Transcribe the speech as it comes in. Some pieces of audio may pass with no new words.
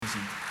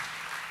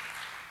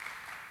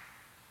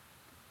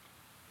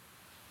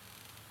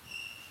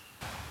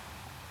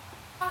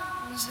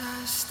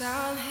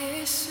hasta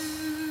Jesús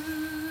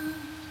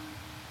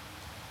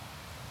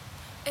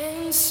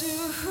en su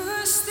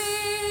justicia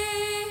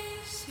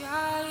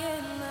y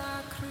en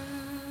la cruz.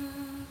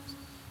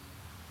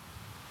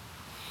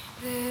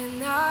 De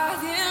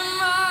nadie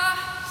más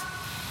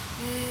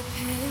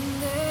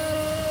dependeré,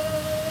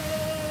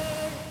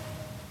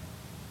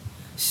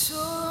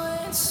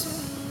 solo en su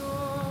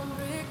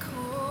nombre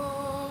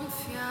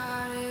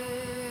confiaré.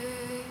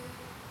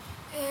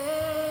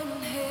 En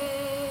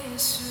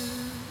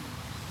Jesús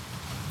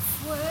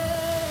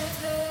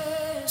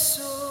fuerte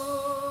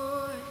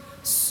soy,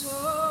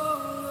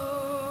 solo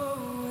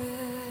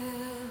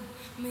Él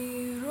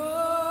mi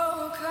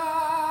roca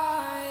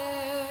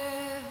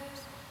es.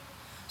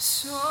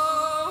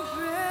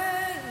 Sobre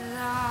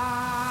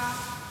la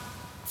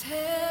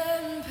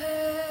tempestad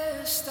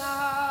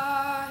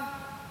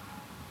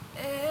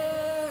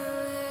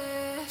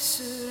Él es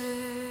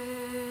Rey.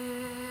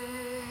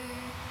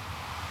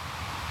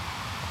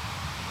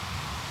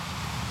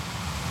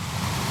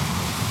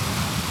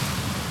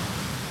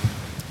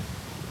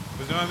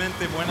 Pues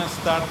nuevamente buenas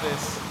tardes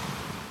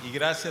y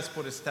gracias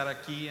por estar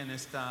aquí en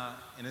esta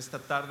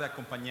tarde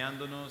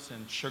acompañándonos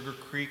en Sugar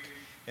Creek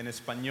en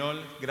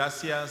español.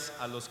 Gracias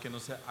a los que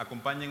nos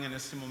acompañan en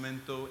este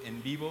momento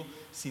en vivo,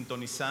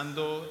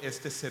 sintonizando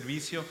este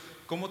servicio,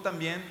 como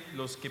también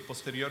los que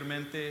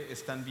posteriormente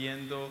están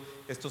viendo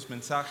estos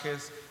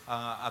mensajes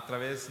a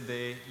través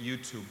de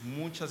YouTube.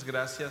 Muchas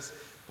gracias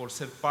por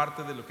ser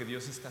parte de lo que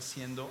Dios está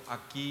haciendo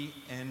aquí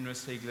en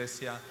nuestra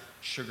iglesia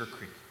Sugar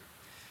Creek.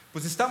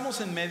 Pues estamos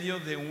en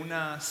medio de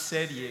una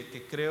serie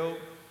que creo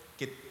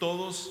que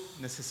todos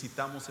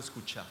necesitamos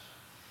escuchar.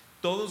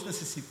 Todos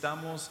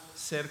necesitamos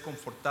ser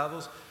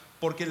confortados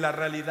porque la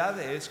realidad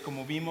es,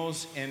 como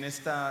vimos en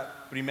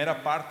esta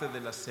primera parte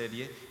de la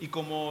serie, y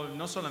como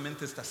no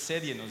solamente esta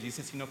serie nos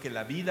dice, sino que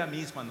la vida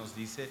misma nos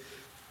dice,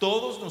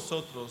 todos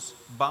nosotros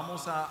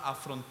vamos a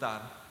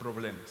afrontar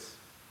problemas.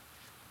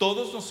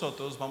 Todos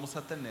nosotros vamos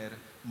a tener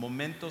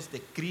momentos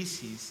de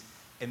crisis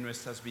en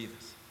nuestras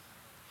vidas.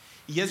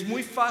 Y es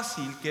muy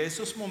fácil que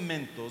esos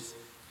momentos,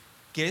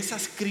 que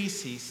esas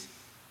crisis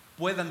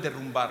puedan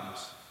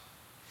derrumbarnos,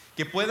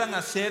 que puedan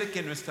hacer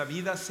que nuestra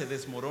vida se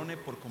desmorone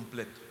por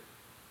completo.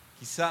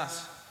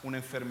 Quizás una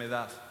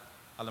enfermedad,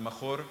 a lo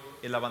mejor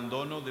el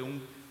abandono de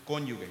un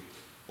cónyuge,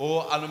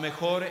 o a lo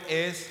mejor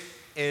es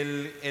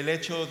el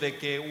hecho de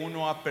que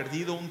uno ha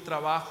perdido un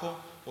trabajo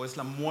o es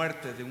la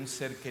muerte de un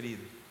ser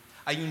querido.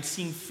 Hay un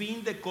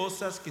sinfín de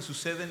cosas que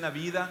suceden en la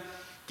vida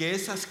que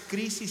esas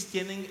crisis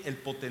tienen el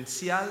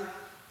potencial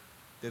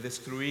de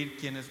destruir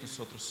quienes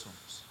nosotros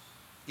somos.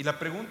 Y la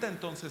pregunta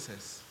entonces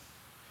es,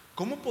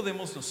 ¿cómo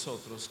podemos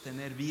nosotros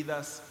tener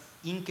vidas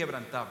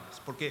inquebrantables?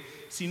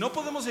 Porque si no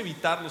podemos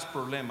evitar los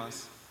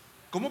problemas,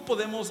 ¿cómo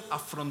podemos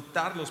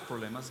afrontar los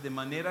problemas de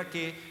manera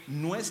que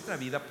nuestra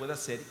vida pueda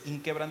ser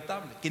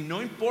inquebrantable? Que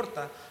no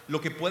importa lo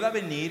que pueda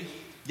venir,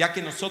 ya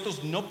que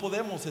nosotros no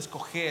podemos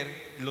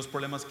escoger los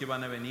problemas que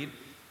van a venir,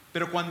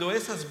 pero cuando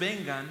esas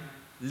vengan,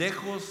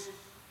 lejos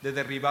de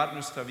derribar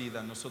nuestra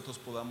vida, nosotros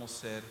podamos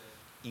ser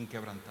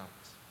inquebrantables.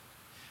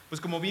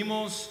 Pues como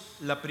vimos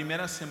la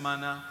primera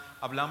semana,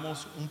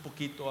 hablamos un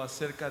poquito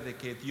acerca de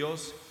que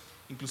Dios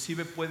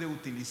inclusive puede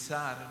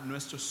utilizar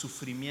nuestro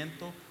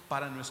sufrimiento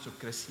para nuestro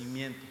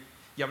crecimiento.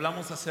 Y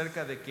hablamos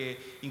acerca de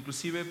que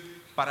inclusive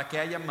para que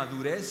haya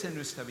madurez en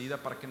nuestra vida,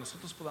 para que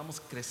nosotros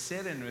podamos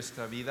crecer en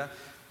nuestra vida,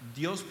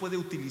 Dios puede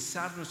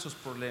utilizar nuestros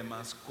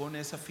problemas con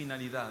esa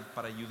finalidad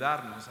para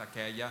ayudarnos a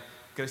que haya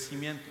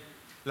crecimiento.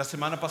 La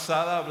semana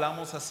pasada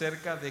hablamos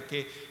acerca de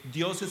que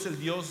Dios es el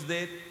Dios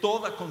de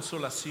toda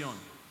consolación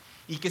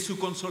y que su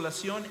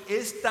consolación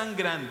es tan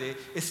grande,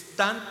 es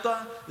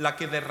tanta la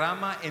que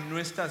derrama en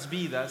nuestras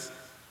vidas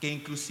que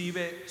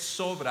inclusive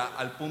sobra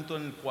al punto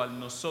en el cual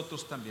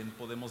nosotros también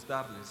podemos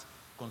darles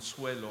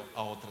consuelo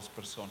a otras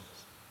personas.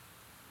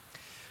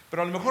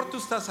 Pero a lo mejor tú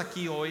estás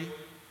aquí hoy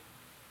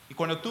y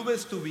cuando tú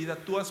ves tu vida,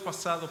 tú has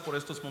pasado por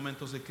estos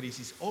momentos de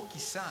crisis, o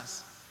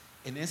quizás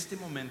en este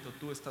momento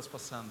tú estás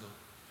pasando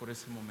por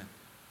ese momento.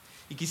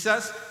 Y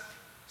quizás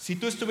si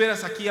tú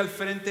estuvieras aquí al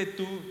frente,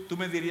 tú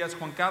me dirías,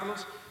 Juan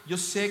Carlos, yo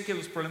sé que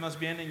los problemas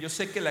vienen, yo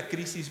sé que la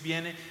crisis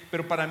viene,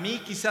 pero para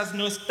mí quizás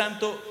no es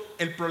tanto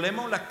el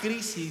problema o la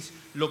crisis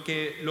lo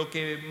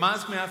que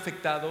más me ha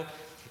afectado,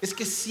 es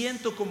que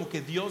siento como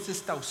que Dios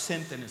está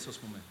ausente en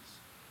esos momentos.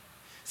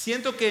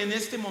 Siento que en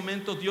este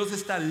momento Dios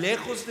está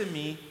lejos de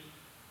mí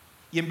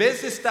y en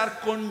vez de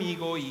estar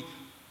conmigo y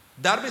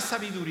darme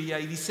sabiduría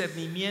y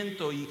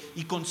discernimiento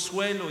y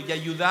consuelo y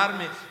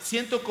ayudarme,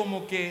 siento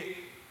como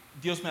que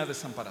Dios me ha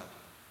desamparado.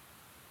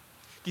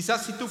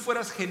 Quizás si tú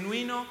fueras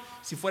genuino,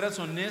 si fueras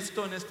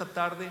honesto en esta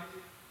tarde,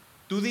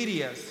 tú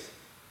dirías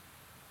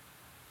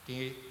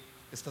que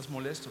estás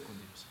molesto con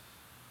Dios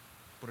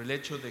por el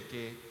hecho de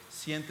que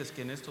sientes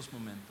que en estos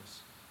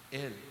momentos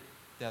Él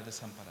te ha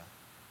desamparado.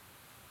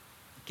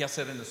 ¿Qué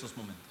hacer en esos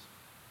momentos?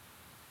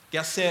 ¿Qué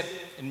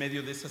hacer en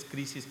medio de esas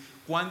crisis?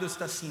 ¿Cuándo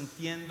estás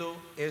sintiendo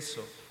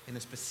eso? En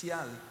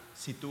especial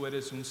si tú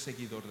eres un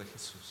seguidor de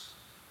Jesús.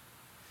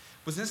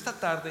 Pues en esta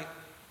tarde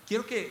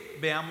quiero que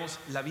veamos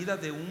la vida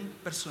de un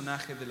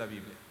personaje de la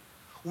Biblia,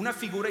 una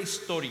figura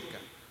histórica,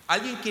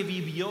 alguien que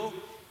vivió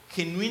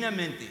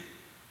genuinamente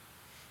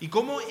y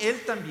cómo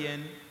él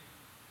también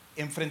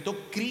enfrentó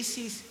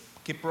crisis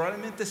que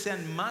probablemente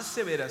sean más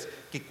severas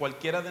que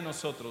cualquiera de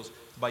nosotros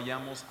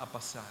vayamos a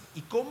pasar.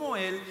 Y cómo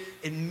él,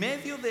 en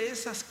medio de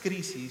esas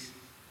crisis,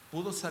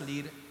 pudo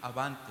salir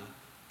avante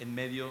en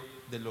medio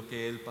de lo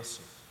que él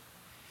pasó.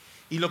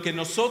 Y lo que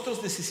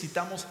nosotros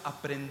necesitamos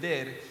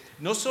aprender,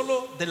 no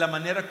solo de la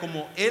manera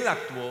como él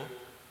actuó,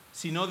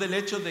 sino del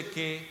hecho de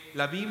que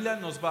la Biblia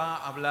nos va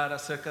a hablar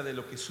acerca de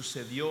lo que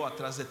sucedió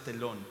atrás de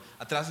telón,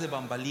 atrás de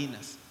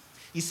bambalinas.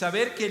 Y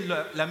saber que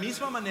la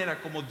misma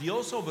manera como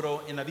Dios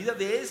obró en la vida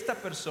de esta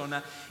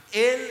persona,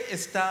 Él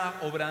está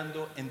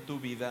obrando en tu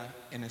vida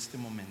en este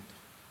momento.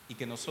 Y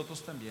que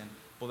nosotros también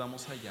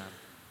podamos hallar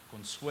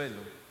consuelo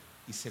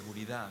y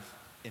seguridad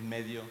en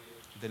medio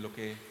de lo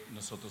que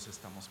nosotros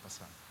estamos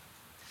pasando.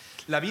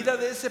 La vida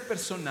de ese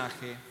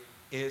personaje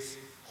es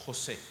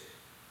José.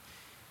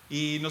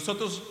 Y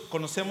nosotros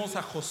conocemos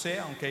a José,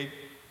 aunque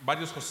hay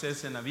varios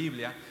Josés en la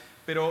Biblia,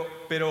 pero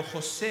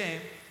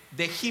José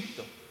de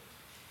Egipto.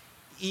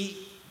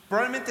 Y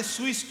probablemente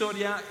su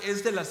historia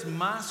es de las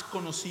más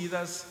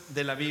conocidas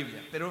de la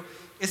Biblia, pero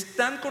es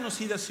tan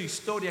conocida su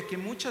historia que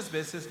muchas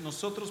veces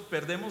nosotros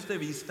perdemos de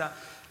vista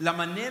la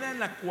manera en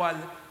la cual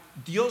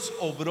Dios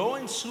obró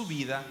en su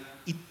vida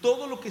y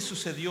todo lo que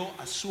sucedió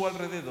a su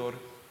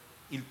alrededor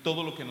y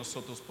todo lo que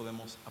nosotros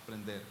podemos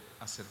aprender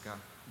acerca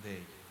de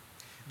ella.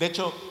 De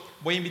hecho,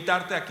 voy a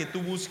invitarte a que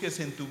tú busques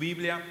en tu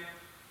Biblia,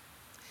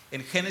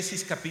 en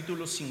Génesis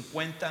capítulo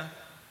 50,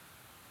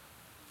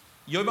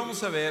 y hoy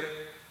vamos a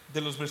ver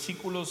de los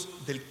versículos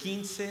del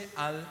 15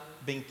 al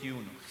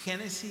 21.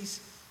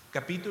 Génesis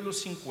capítulo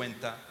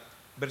 50,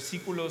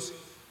 versículos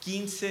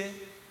 15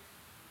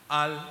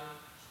 al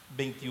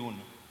 21.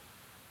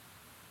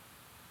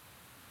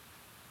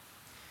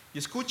 Y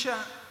escucha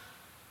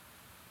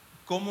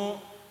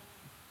cómo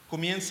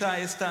comienza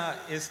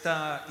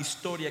esta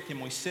historia que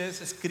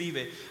Moisés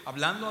escribe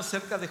hablando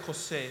acerca de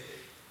José.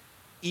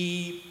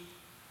 Y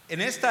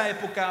en esta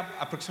época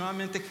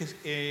aproximadamente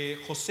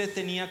José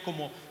tenía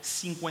como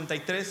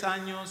 53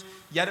 años,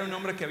 ya era un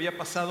hombre que había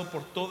pasado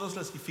por todas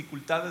las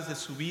dificultades de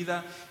su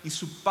vida y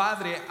su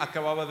padre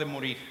acababa de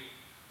morir.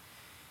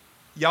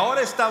 Y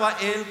ahora estaba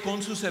él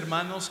con sus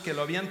hermanos que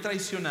lo habían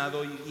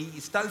traicionado y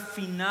está al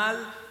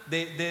final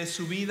de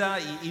su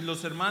vida y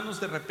los hermanos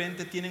de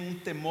repente tienen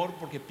un temor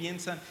porque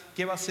piensan,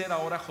 ¿qué va a hacer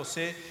ahora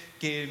José?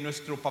 Que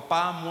nuestro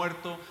papá ha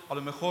muerto, a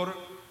lo mejor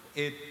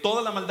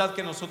toda la maldad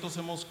que nosotros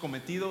hemos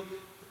cometido,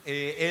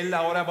 él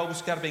ahora va a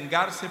buscar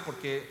vengarse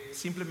porque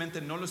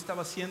simplemente no lo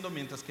estaba haciendo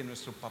mientras que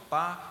nuestro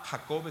papá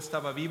Jacob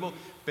estaba vivo,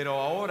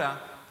 pero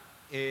ahora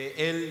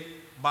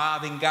él va a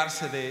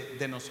vengarse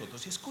de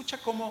nosotros. Y escucha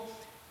cómo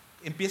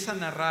empieza a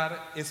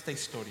narrar esta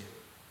historia.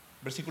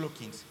 Versículo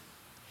 15.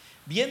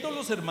 Viendo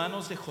los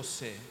hermanos de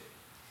José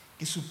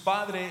que su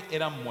padre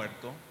era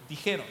muerto,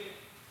 dijeron: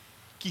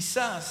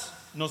 quizás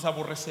nos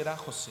aborrecerá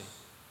José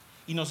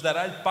y nos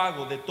dará el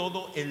pago de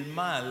todo el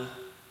mal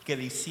que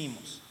le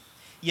hicimos.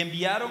 Y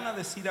enviaron a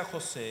decir a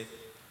José: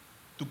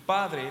 tu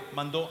padre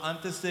mandó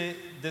antes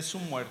de su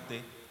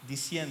muerte,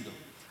 diciendo: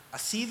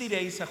 así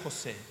diréis a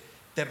José,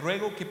 te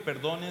ruego que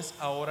perdones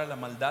ahora la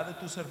maldad de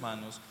tus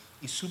hermanos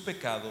y su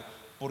pecado,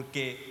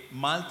 porque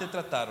mal te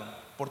trataron.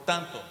 Por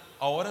tanto,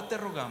 ahora te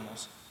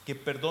rogamos que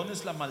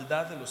perdones la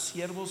maldad de los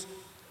siervos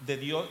de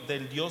Dios,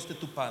 del Dios de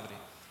tu padre.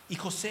 Y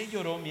José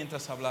lloró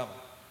mientras hablaba.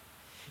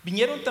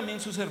 Vinieron también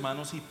sus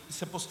hermanos y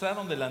se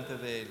postraron delante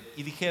de él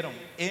y dijeron: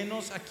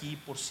 henos aquí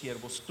por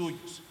siervos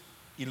tuyos.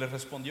 Y le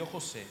respondió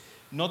José: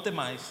 no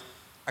temáis,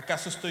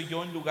 ¿acaso estoy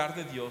yo en lugar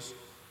de Dios?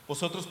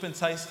 Vosotros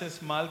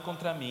pensasteis mal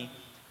contra mí,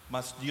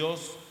 mas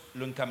Dios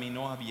lo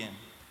encaminó a bien,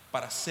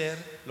 para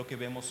hacer lo que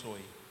vemos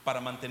hoy,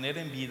 para mantener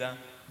en vida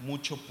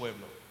mucho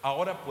pueblo.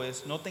 Ahora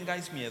pues, no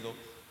tengáis miedo,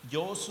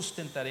 yo os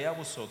sustentaré a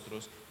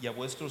vosotros y a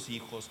vuestros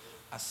hijos.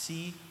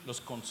 Así los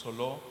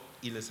consoló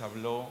y les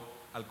habló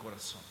al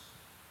corazón.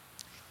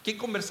 Qué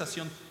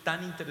conversación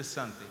tan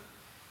interesante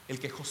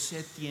el que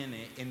José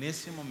tiene en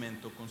ese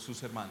momento con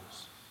sus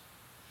hermanos.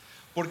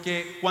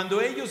 Porque cuando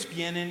ellos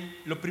vienen,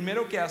 lo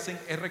primero que hacen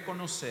es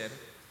reconocer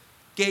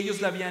que ellos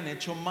le habían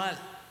hecho mal.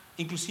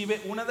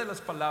 Inclusive una de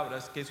las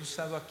palabras que es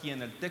usado aquí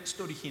en el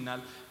texto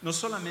original no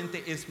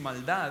solamente es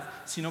maldad,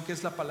 sino que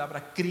es la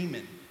palabra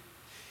crimen.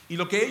 Y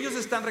lo que ellos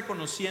están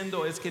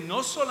reconociendo es que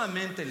no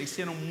solamente le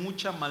hicieron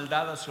mucha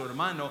maldad a su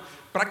hermano,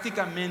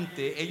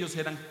 prácticamente ellos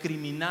eran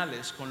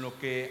criminales con lo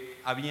que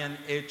habían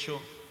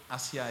hecho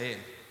hacia él.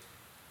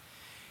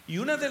 Y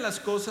una de las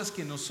cosas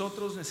que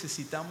nosotros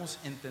necesitamos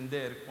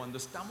entender cuando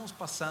estamos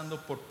pasando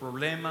por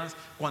problemas,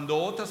 cuando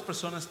otras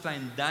personas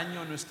traen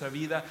daño a nuestra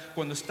vida,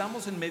 cuando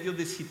estamos en medio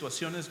de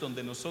situaciones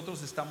donde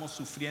nosotros estamos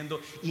sufriendo,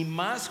 y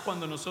más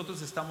cuando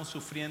nosotros estamos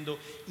sufriendo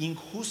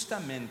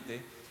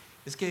injustamente,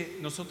 es que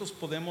nosotros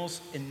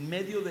podemos, en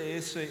medio de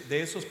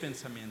esos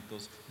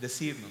pensamientos,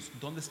 decirnos: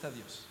 ¿dónde está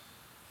Dios?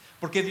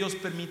 ¿Por qué Dios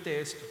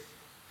permite esto?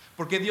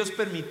 ¿Por qué Dios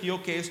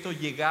permitió que esto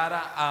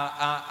llegara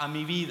a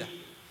mi vida?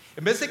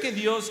 En vez de que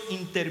Dios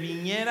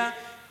interviniera,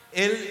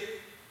 Él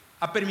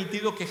ha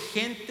permitido que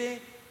gente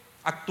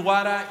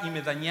actuara y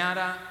me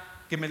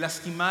dañara, que me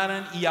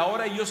lastimaran, y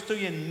ahora yo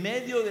estoy en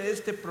medio de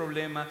este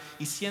problema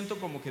y siento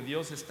como que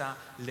Dios está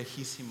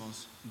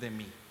lejísimos de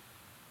mí.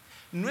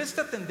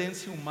 Nuestra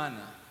tendencia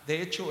humana,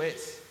 de hecho,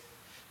 es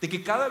de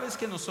que cada vez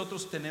que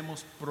nosotros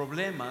tenemos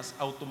problemas,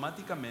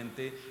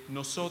 automáticamente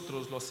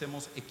nosotros lo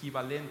hacemos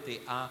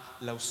equivalente a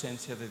la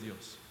ausencia de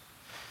Dios.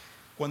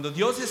 Cuando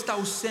Dios está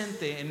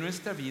ausente en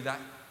nuestra vida,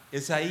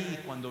 es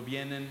ahí cuando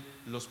vienen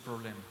los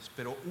problemas.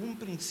 Pero un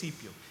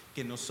principio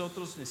que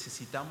nosotros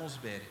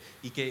necesitamos ver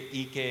y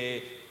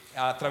que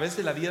a través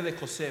de la vida de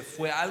José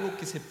fue algo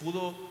que se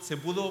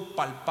pudo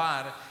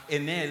palpar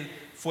en él,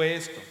 fue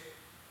esto: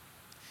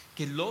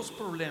 que los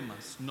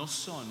problemas no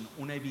son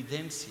una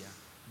evidencia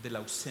de la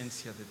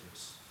ausencia de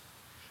Dios.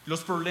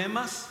 Los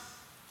problemas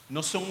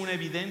no son una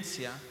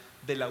evidencia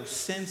de la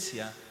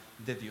ausencia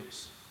de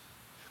Dios.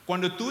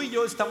 Cuando tú y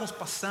yo estamos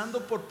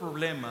pasando por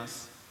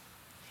problemas,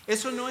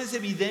 eso no es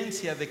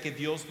evidencia de que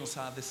Dios nos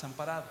ha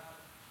desamparado.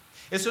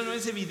 Eso no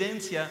es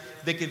evidencia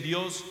de que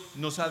Dios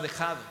nos ha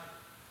dejado.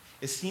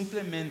 Es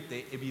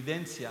simplemente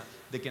evidencia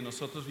de que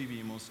nosotros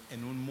vivimos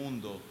en un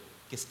mundo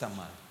que está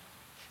mal.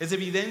 Es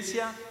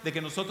evidencia de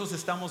que nosotros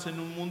estamos en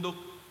un mundo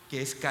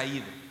que es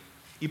caído.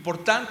 Y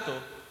por tanto,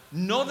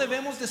 no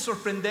debemos de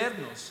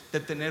sorprendernos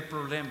de tener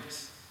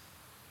problemas.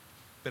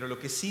 Pero lo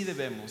que sí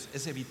debemos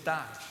es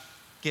evitar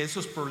que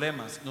esos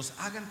problemas nos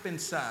hagan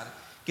pensar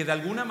que de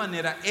alguna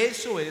manera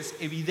eso es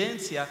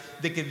evidencia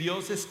de que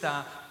Dios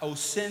está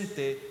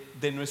ausente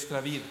de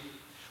nuestra vida.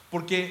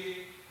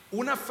 Porque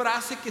una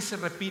frase que se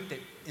repite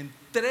en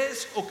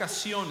 3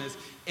 ocasiones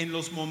en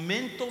los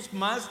momentos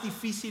más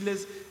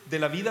difíciles de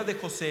la vida de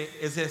José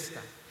es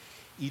esta: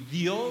 y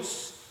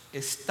Dios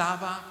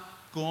estaba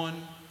con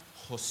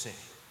José.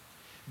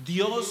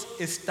 Dios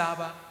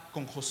estaba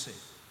con José.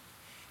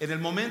 En el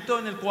momento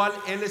en el cual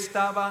él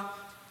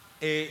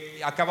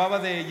acababa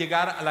de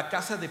llegar a la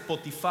casa de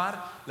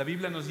Potifar, la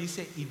Biblia nos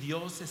dice, y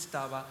Dios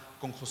estaba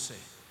con José.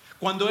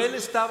 Cuando él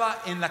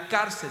estaba en la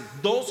cárcel,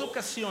 2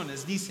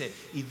 ocasiones dice,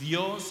 y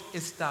Dios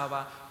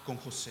estaba con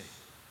José.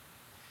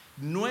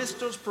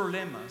 Nuestros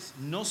problemas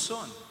no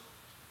son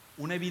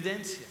una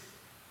evidencia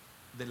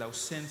de la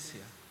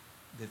ausencia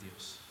de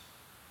Dios.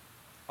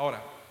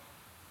 Ahora,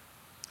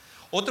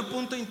 otro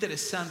punto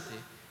interesante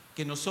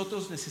que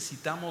nosotros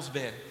necesitamos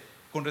ver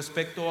con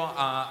respecto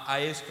a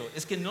esto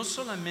es que no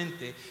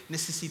solamente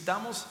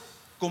necesitamos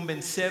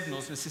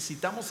convencernos,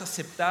 necesitamos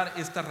aceptar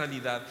esta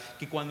realidad,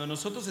 que cuando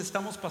nosotros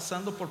estamos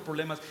pasando por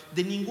problemas,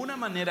 de ninguna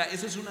manera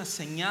eso es una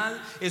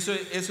señal, eso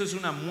es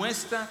una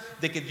muestra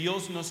de que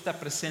Dios no está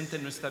presente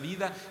en nuestra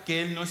vida,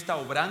 que Él no está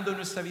obrando en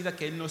nuestra vida,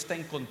 que Él no está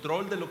en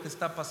control de lo que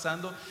está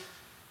pasando,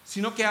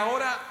 sino que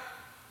ahora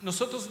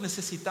nosotros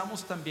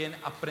necesitamos también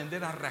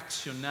aprender a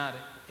reaccionar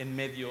en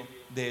medio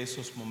de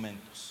esos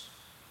momentos.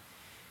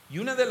 Y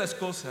una de las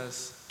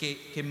cosas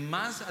que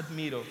más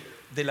admiro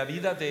de la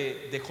vida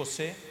de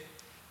José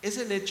es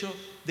el hecho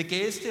de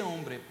que este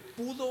hombre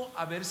pudo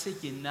haberse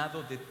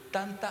llenado de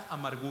tanta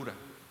amargura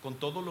con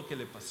todo lo que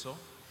le pasó,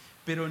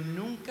 pero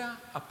nunca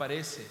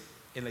aparece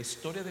en la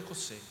historia de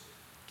José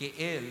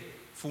que él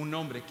fue un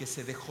hombre que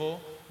se dejó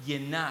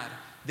llenar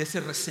de ese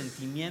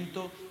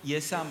resentimiento y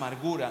esa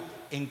amargura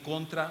en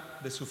contra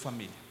de su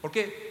familia.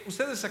 Porque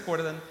ustedes se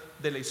acuerdan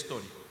de la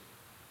historia.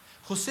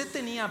 José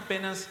tenía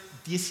apenas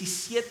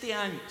 17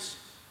 años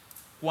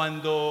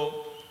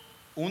cuando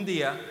un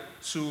día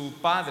su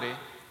padre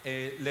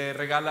le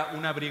regala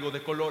un abrigo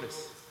de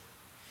colores.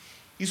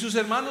 Y sus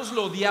hermanos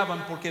lo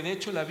odiaban porque de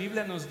hecho la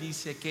Biblia nos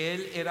dice que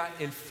él era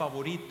el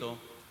favorito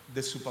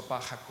de su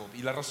papá Jacob.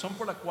 Y la razón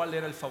por la cual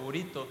era el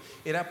favorito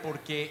era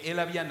porque él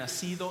había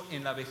nacido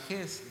en la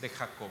vejez de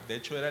Jacob. De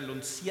hecho era el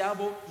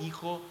 11º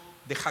hijo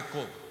de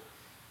Jacob.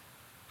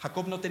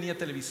 Jacob no tenía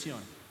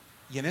televisión.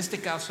 Y en este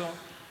caso,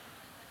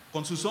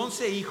 con sus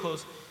 11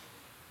 hijos,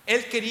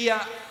 él quería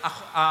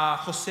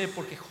a José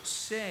porque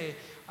José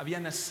había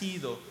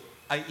nacido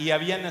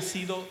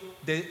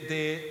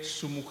de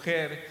su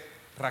mujer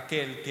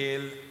Raquel, que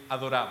él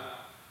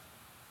adoraba.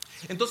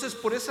 Entonces,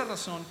 por esa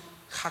razón,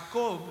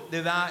 Jacob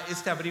le da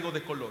este abrigo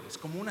de colores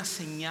como una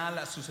señal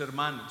a sus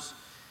hermanos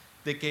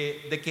de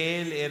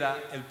que él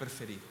era el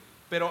preferido.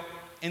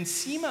 Pero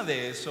encima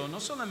de eso, no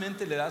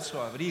solamente le da su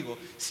abrigo,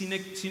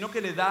 sino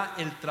que le da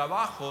el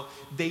trabajo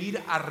de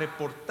ir a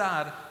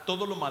reportar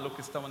todo lo malo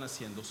que estaban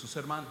haciendo sus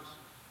hermanos.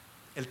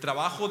 El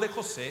trabajo de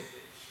José,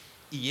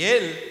 y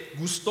él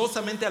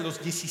gustosamente a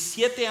los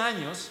 17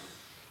 años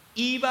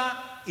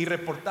iba y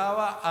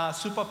reportaba a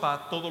su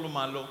papá todo lo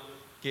malo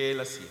que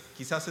él hacía.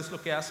 Quizás es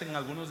lo que hacen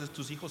algunos de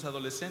tus hijos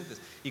adolescentes,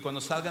 y cuando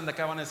salgan de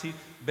acá van a decir,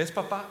 ¿ves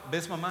papá?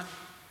 ¿Ves mamá?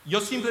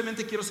 Yo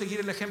simplemente quiero seguir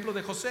el ejemplo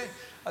de José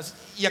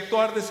y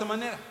actuar de esa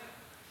manera.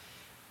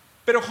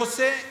 Pero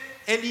José,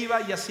 él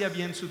iba y hacía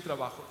bien su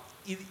trabajo,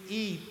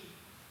 y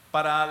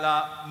para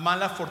la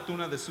mala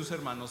fortuna de sus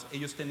hermanos,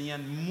 ellos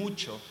tenían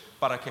mucho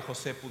para que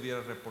José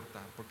pudiera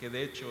reportar, porque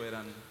de hecho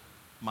eran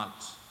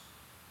malos.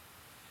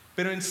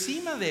 Pero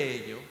encima de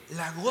ello,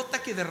 la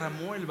gota que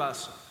derramó el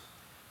vaso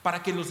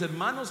para que los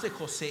hermanos de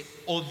José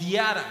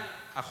odiaran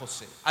a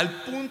José,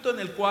 al punto en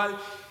el cual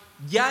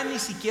ya ni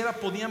siquiera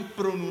podían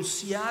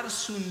pronunciar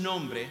su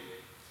nombre,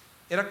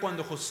 era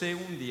cuando José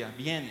un día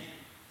viene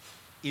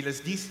y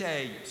les dice a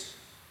ellos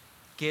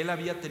que él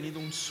había tenido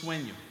un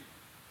sueño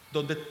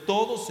donde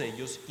todos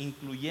ellos,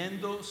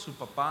 incluyendo su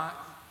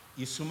papá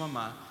y su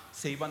mamá,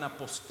 se iban a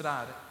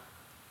postrar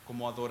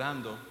como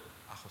adorando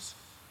a José.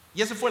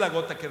 Y esa fue la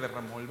gota que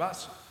derramó el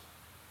vaso.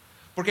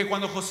 Porque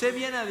cuando José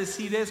viene a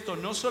decir esto,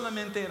 no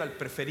solamente era el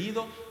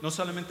preferido, no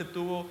solamente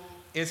tuvo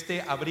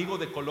este abrigo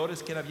de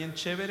colores que era bien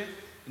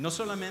chévere, no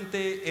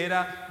solamente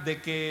era de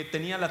que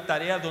tenía la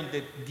tarea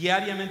donde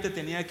diariamente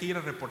tenía que ir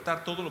a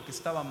reportar todo lo que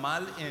estaba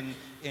mal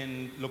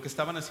en lo que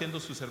estaban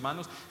haciendo sus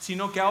hermanos,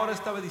 sino que ahora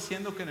estaba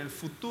diciendo que en el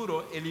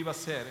futuro él iba a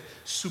ser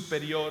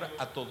superior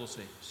a todos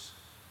ellos.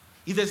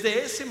 Y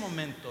desde ese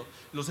momento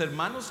los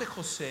hermanos de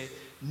José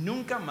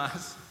nunca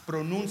más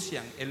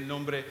pronuncian el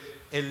nombre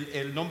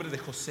de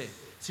José,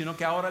 sino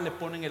que ahora le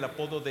ponen el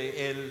apodo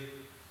de el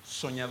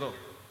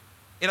soñador.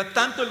 Era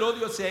tanto el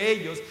odio hacia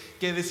ellos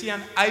que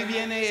decían, ahí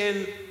viene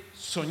el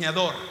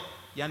soñador.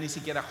 Ya ni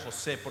siquiera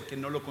José, porque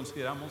no lo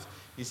consideramos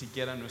ni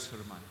siquiera nuestro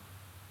hermano.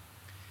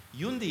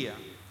 Y un día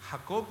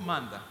Jacob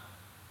manda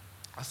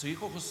a su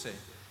hijo José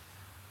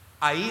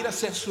a ir a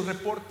hacer su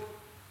reporte,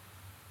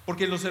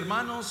 porque los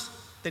hermanos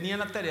tenían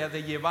la tarea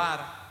de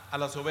llevar a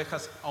las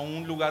ovejas a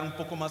un lugar un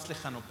poco más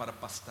lejano para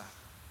pastar.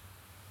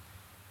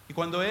 Y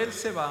cuando él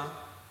se va,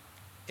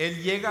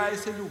 él llega a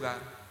ese lugar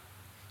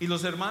y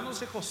los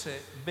hermanos de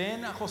José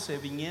ven a José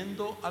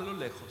viniendo a lo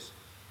lejos,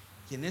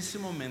 y en ese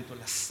momento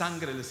la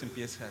sangre les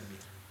empieza a hervir.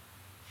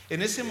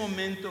 En ese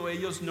momento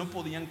ellos no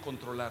podían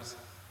controlarse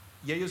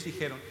y ellos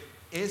dijeron,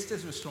 este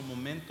es nuestro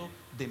momento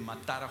de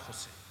matar a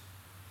José.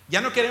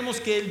 Ya no queremos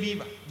que él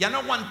viva, ya no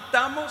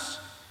aguantamos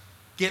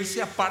que él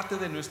sea parte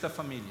de nuestra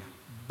familia.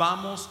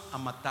 Vamos a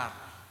matarlo.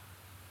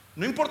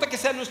 No importa que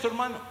sea nuestro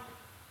hermano,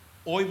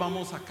 hoy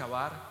vamos a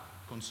acabar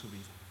con su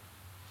vida.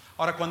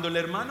 Ahora, cuando el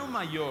hermano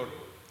mayor,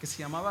 que se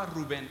llamaba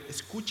Rubén,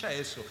 escucha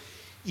eso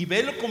y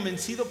ve lo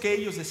convencido que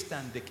ellos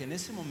están de que en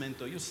ese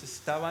momento ellos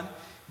estaban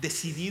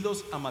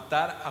decididos a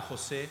matar a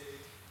José,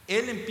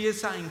 él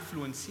empieza a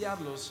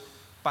influenciarlos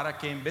para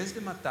que en vez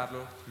de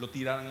matarlo, lo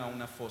tiraran a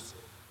una fosa.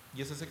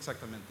 Y eso es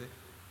exactamente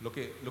lo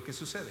que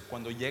sucede.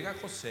 Cuando llega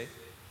José,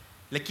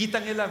 le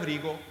quitan el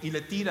abrigo y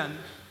le tiran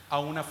a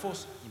una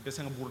fosa. Y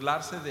empiezan a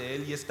burlarse de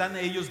él y están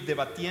ellos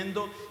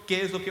debatiendo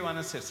qué es lo que van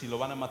a hacer. Si lo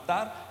van a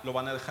matar, lo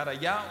van a dejar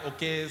allá, o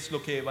qué es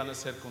lo que van a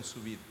hacer con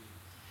su vida.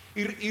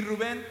 Y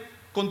Rubén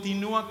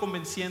continúa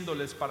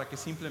convenciéndoles para que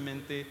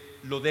simplemente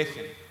lo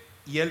dejen.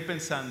 Y él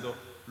pensando,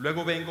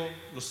 luego vengo,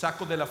 lo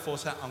saco de la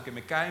fosa, aunque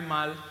me cae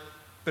mal,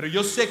 pero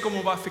yo sé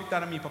cómo va a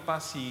afectar a mi papá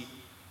si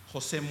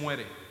José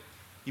muere.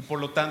 Y por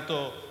lo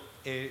tanto,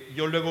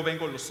 yo luego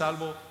vengo, lo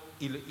salvo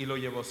y lo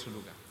llevo a su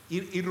lugar.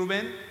 Y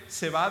Rubén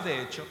se va,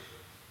 de hecho,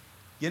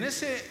 y en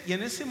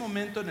ese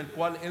momento en el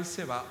cual él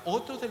se va,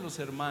 otro de los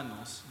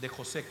hermanos de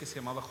José, que se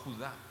llamaba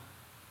Judá,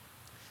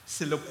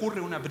 se le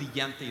ocurre una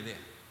brillante idea.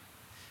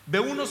 Ve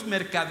unos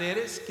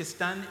mercaderes que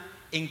están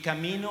en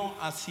camino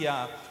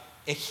hacia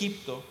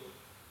Egipto,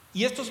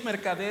 y estos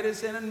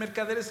mercaderes eran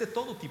mercaderes de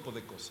todo tipo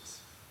de cosas,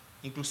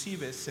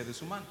 inclusive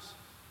seres humanos.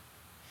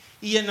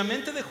 Y en la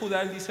mente de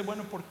Judá él dice,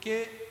 bueno, ¿por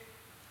qué?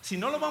 Si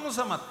no lo vamos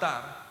a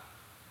matar,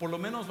 por lo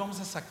menos vamos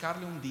a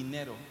sacarle un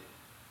dinero,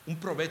 un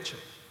provecho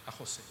a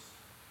José.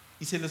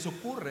 Y se les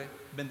ocurre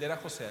vender a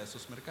José a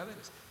esos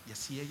mercaderes, y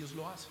así ellos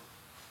lo hacen.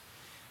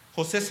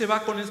 José se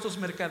va con estos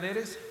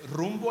mercaderes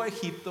rumbo a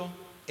Egipto.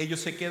 Ellos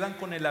se quedan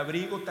con el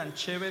abrigo tan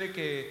chévere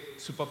que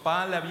su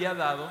papá le había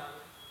dado,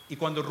 y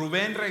cuando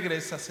Rubén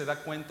regresa se da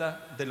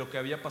cuenta de lo que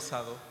había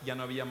pasado. Ya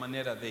no había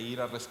manera de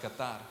ir a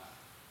rescatar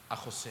a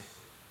José,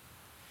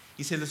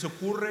 y se les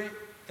ocurre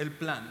el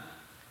plan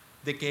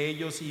de que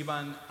ellos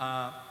iban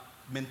a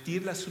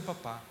mentirle a su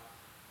papá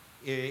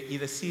y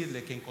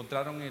decirle que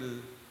encontraron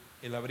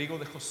el abrigo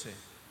de José,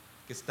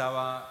 que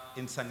estaba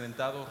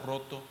ensangrentado,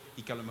 roto,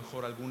 y que a lo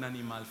mejor algún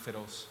animal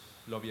feroz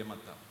lo había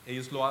matado.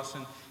 Ellos lo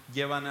hacen,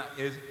 llevan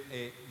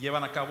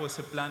a cabo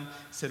ese plan,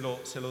 se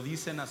lo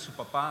dicen a su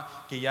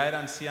papá, que ya era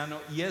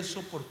anciano, y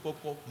eso por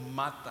poco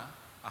mata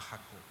a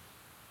Jacob.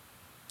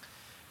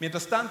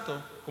 Mientras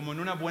tanto, como en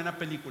una buena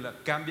película,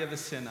 cambia de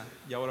escena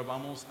y ahora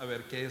vamos a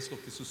ver qué es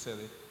lo que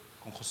sucede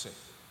con José.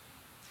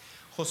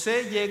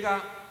 José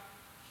llega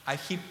a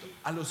Egipto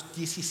a los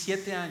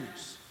 17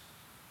 años,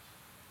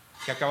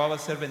 que acababa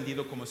de ser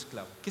vendido como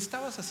esclavo. ¿Qué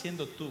estabas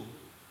haciendo tú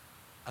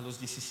a los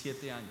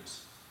 17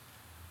 años?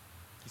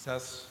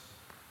 Quizás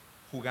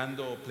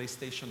jugando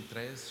PlayStation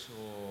 3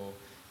 o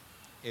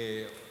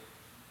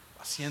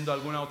haciendo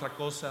alguna otra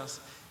cosa,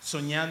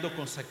 soñando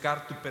con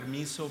sacar tu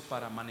permiso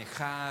para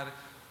manejar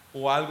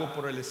o algo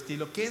por el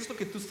estilo. ¿Qué es lo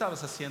que tú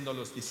estabas haciendo a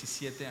los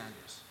 17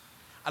 años?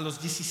 A los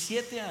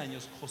 17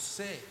 años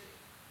José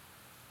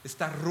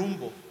está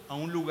rumbo a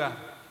un lugar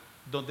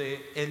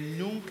donde él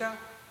nunca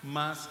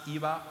más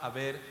iba a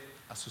ver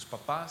a sus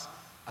papás,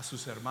 a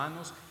sus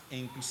hermanos, e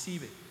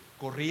inclusive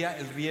corría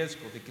el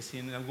riesgo de que si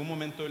en algún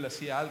momento él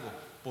hacía algo,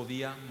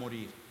 podía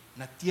morir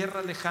una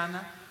tierra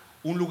lejana,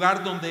 un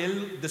lugar donde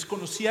él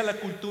desconocía la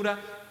cultura,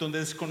 donde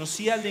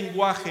desconocía el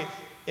lenguaje.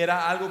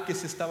 Era algo que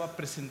se estaba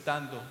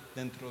presentando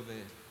dentro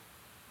de él.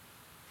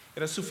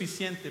 Era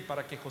suficiente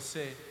para que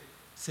José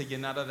se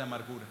llenara de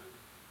amargura,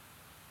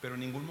 pero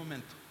en ningún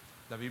momento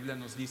la Biblia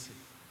nos dice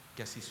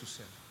que así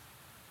sucede.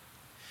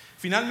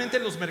 Finalmente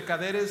los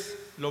mercaderes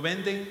lo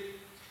venden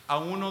a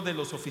uno de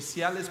los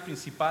oficiales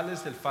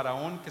principales del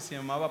faraón, que se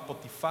llamaba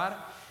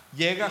Potifar.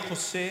 Llega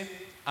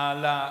José a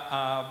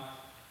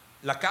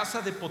la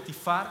casa de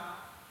Potifar,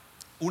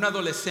 un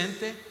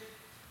adolescente,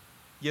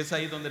 y es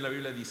ahí donde la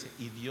Biblia dice,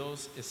 y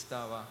Dios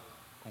estaba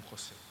con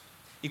José.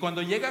 Y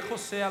cuando llega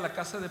José a la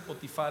casa de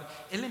Potifar,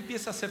 él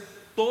empieza a hacer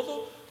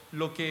todo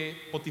lo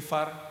que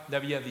Potifar le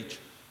había dicho.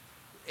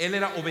 Él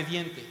era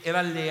obediente,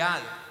 era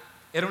leal,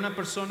 era una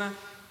persona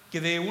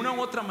que de una u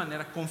otra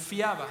manera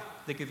confiaba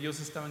de que Dios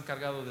estaba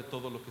encargado de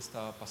todo lo que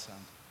estaba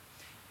pasando.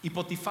 Y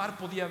Potifar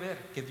podía ver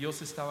que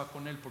Dios estaba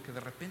con él, porque de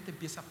repente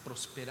empieza a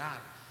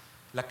prosperar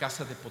la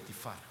casa de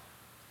Potifar.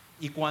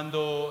 Y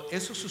cuando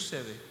eso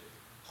sucede,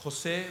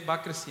 José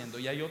va creciendo.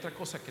 Y hay otra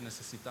cosa que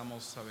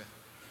necesitamos saber,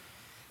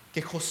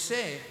 que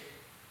José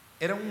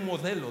era un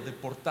modelo de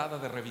portada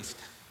de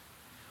revista.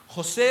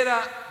 José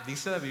era,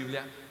 dice la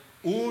Biblia,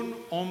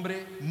 un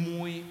hombre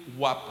muy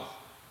guapo.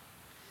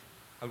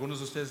 Algunos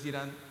de ustedes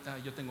dirán,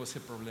 yo tengo ese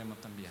problema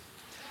también.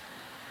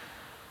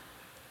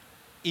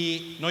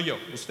 Y no yo,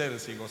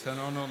 ustedes digo, o sea,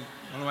 no nos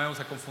vamos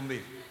a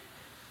confundir.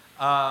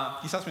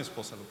 Quizás mi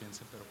esposa lo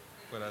piense, pero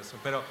fuera de eso.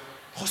 Pero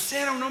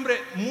José era un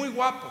hombre muy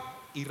guapo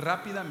y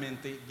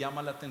rápidamente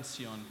llama la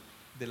atención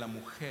de la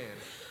mujer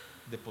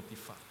de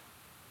Potifar.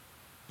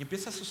 Y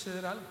empieza a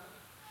suceder algo.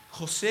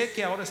 José,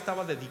 que ahora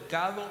estaba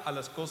dedicado a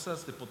las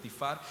cosas de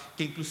Potifar,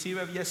 que inclusive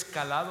había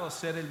escalado a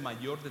ser el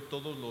mayor de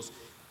todos los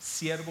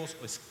siervos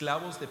o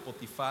esclavos de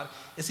Potifar,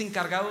 es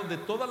encargado de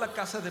toda la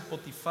casa de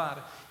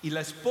Potifar, y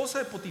la esposa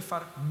de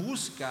Potifar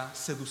busca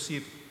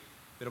seducir,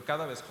 pero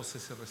cada vez José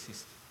se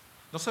resiste.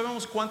 No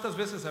sabemos cuántas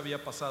veces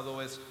había pasado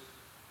eso,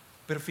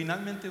 pero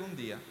finalmente un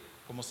día,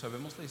 como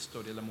sabemos la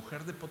historia, la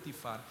mujer de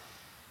Potifar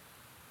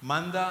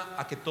manda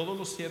a que todos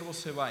los siervos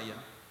se vayan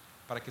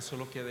para que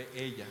solo quede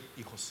ella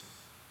y José.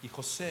 Y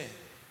José,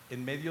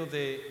 en medio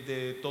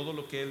de todo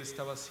lo que él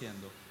estaba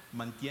haciendo,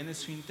 mantiene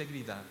su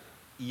integridad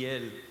y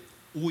él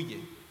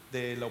huye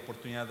de la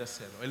oportunidad de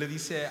hacerlo. Él le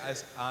dice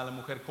a la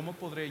mujer, ¿cómo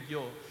podré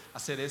yo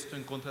hacer esto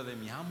en contra de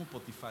mi amo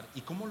Potifar?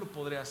 ¿Y cómo lo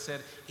podré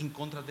hacer en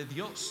contra de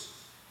Dios?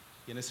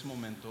 Y en ese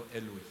momento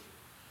él huye.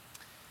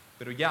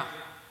 Pero ya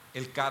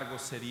el cargo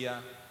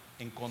sería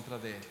en contra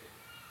de él.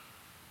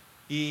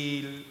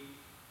 Y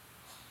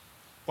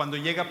cuando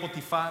llega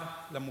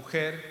Potifar, la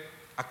mujer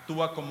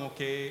actúa como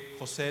que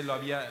José lo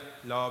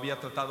había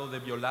tratado de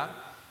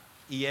violar,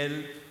 y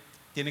él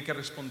tiene que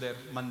responder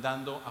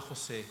mandando a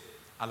José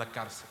a la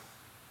cárcel,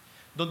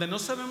 donde no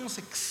sabemos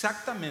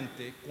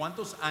exactamente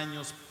cuántos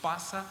años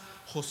pasa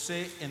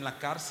José en la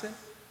cárcel,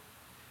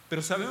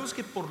 pero sabemos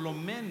que por lo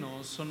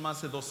menos son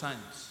más de 2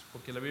 años,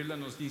 porque la Biblia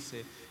nos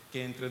dice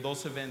que entre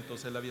 2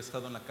 eventos él había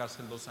estado en la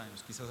cárcel 2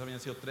 años. Quizás habían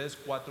sido 3,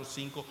 4,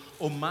 5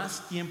 o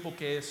más tiempo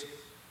que eso.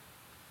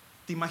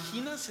 ¿Te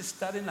imaginas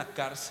estar en la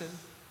cárcel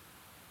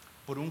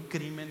por un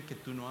crimen que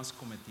tú no has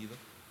cometido?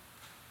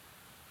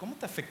 ¿Cómo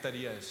te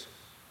afectaría eso?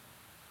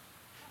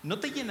 ¿No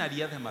te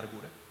llenaría de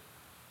amargura?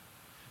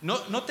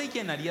 ¿No te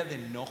llenaría de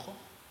enojo?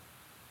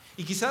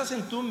 Y quizás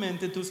en tu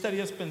mente tú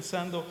estarías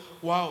pensando,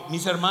 wow,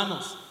 mis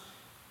hermanos,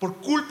 por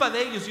culpa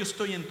de ellos yo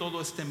estoy en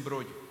todo este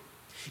embrollo.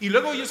 Y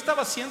luego yo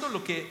estaba haciendo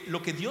lo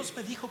que Dios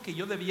me dijo que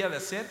yo debía de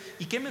hacer.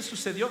 ¿Y qué me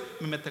sucedió?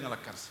 Me meten a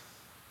la cárcel.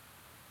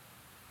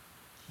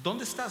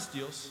 ¿Dónde estás,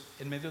 Dios,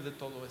 en medio de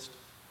todo esto?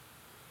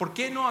 ¿Por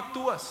qué no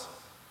actúas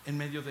en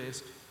medio de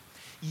esto?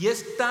 Y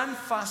es tan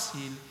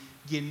fácil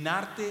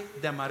llenarte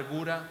de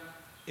amargura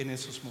en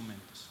esos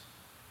momentos.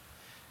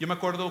 Yo me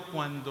acuerdo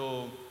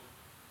cuando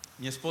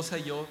mi esposa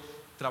y yo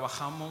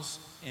trabajamos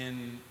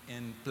en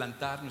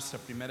plantar nuestra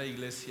primera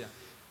iglesia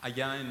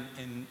allá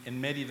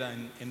en Mérida,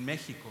 en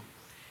México.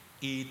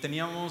 Y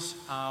teníamos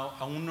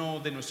a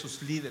uno de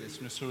nuestros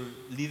líderes, nuestro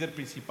líder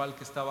principal,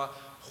 que estaba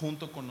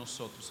junto con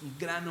nosotros, un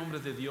gran hombre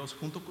de Dios,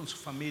 junto con su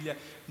familia,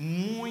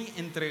 muy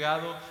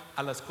entregado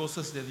a las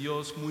cosas de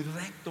Dios, muy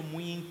recto,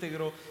 muy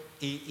íntegro,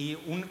 y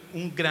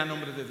un gran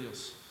hombre de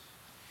Dios.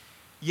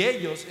 Y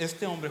ellos,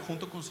 este hombre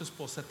junto con su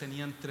esposa,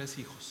 tenían 3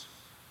 hijos.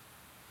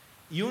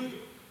 Y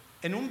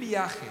en un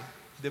viaje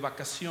de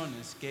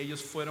vacaciones que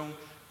ellos fueron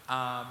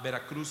a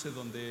Veracruz,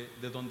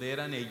 de donde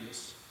eran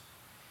ellos,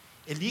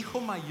 el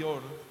hijo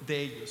mayor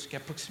de ellos, que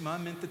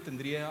aproximadamente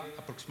tendría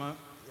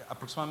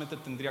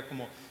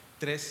como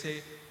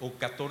 13 o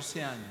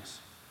 14 años,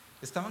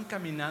 estaban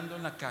caminando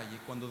en la calle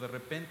cuando de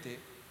repente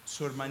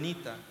su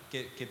hermanita,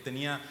 que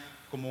tenía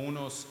como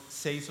unos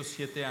 6 o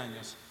 7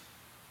 años,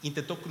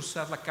 intentó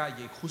cruzar la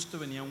calle y justo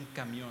venía un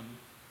camión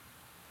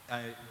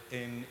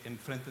en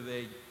frente de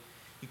ella.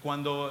 Y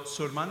cuando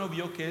su hermano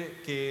vio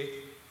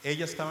que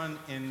ellas estaban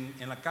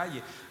en la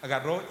calle,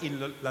 agarró y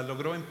la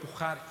logró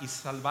empujar y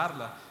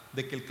salvarla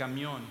de que el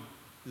camión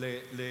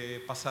le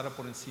pasara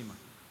por encima.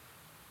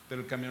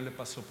 pero el camión le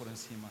pasó por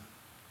encima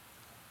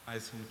a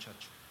ese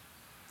muchacho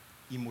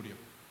y murió.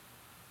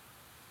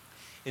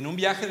 En un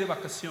viaje de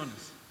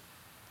vacaciones,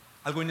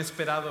 algo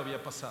inesperado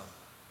había pasado.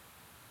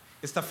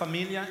 Esta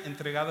familia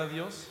entregada a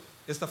Dios,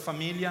 esta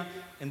familia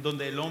en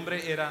donde el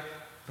hombre era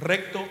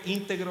recto,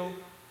 íntegro,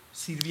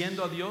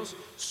 sirviendo a Dios,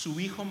 su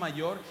hijo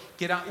mayor,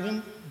 que era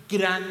un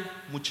gran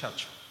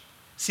muchacho.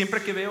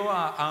 Siempre que veo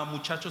a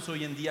muchachos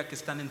hoy en día que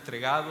están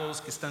entregados,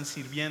 que están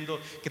sirviendo,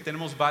 que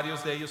tenemos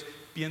varios de ellos,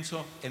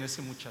 pienso en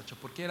ese muchacho,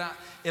 porque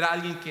era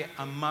alguien que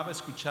amaba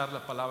escuchar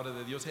la palabra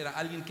de Dios, era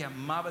alguien que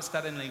amaba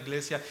estar en la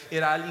iglesia,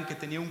 era alguien que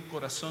tenía un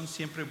corazón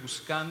siempre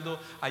buscando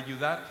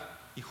ayudar,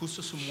 y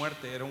justo su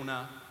muerte era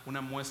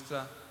una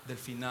muestra del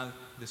final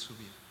de su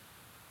vida.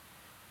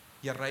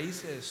 Y a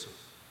raíz de eso,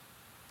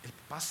 el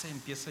papá se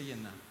empieza a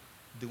llenar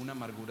de una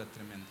amargura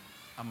tremenda,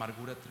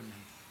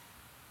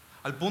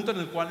 al punto en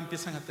el cual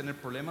empiezan a tener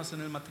problemas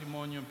en el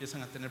matrimonio,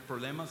 empiezan a tener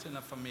problemas en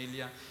la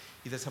familia,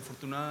 y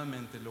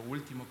desafortunadamente lo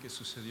último que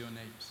sucedió en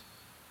ellos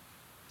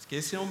es que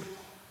ese hombre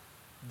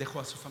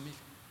dejó a su familia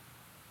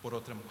por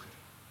otra mujer.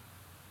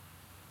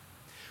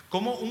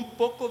 Como un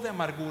poco de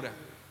amargura,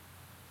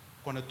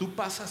 cuando tú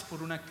pasas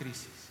por una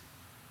crisis,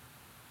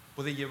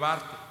 puede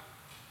llevarte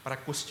para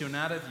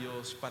cuestionar a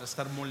Dios, para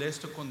estar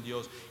molesto con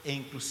Dios, e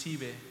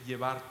inclusive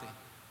llevarte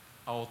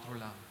a otro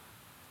lado.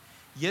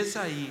 Y es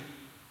ahí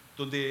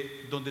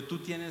donde tú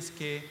tienes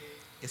que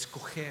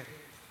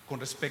escoger con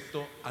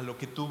respecto a lo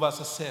que tú vas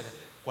a hacer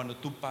cuando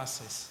tú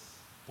pases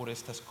por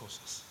estas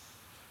cosas.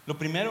 Lo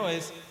primero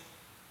es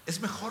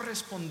mejor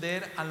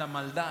responder a la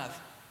maldad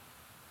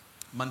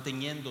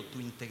manteniendo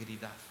tu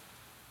integridad.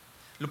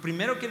 Lo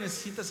primero que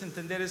necesitas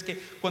entender es que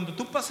cuando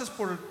tú pasas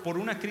por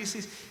una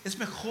crisis, es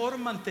mejor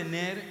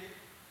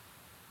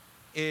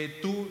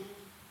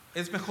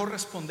es mejor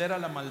responder a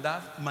la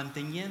maldad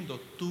manteniendo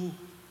tu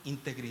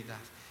integridad.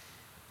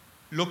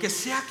 Lo que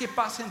sea que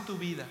pase en tu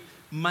vida,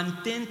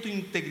 mantén tu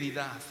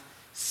integridad.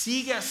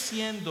 Sigue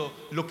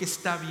haciendo lo que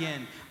está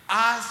bien.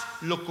 Haz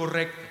lo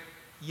correcto.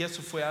 Y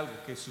eso fue algo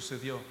que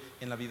sucedió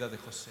en la vida de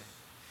José.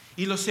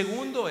 Y lo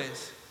segundo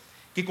es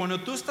que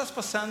cuando tú estás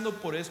pasando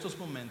por estos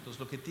momentos,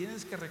 lo que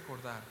tienes que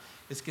recordar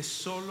es que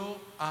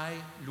solo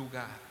hay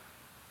lugar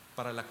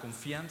para la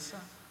confianza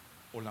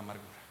o la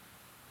amargura.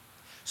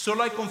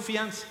 Solo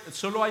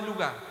hay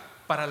lugar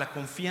para la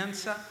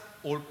confianza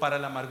o para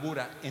la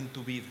amargura en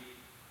tu vida.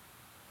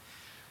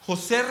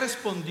 José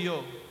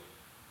respondió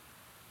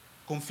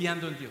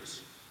confiando en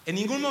Dios. En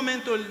ningún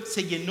momento él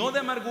se llenó de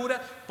amargura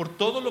por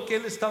todo lo que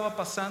él estaba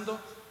pasando,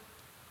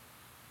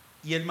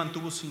 y él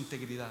mantuvo su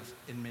integridad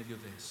en medio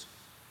de eso.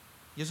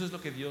 Y eso es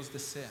lo que Dios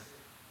desea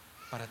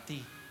para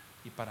ti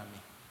y para mí.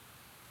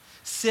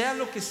 Sea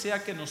lo que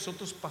sea que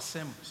nosotros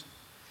pasemos,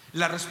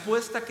 la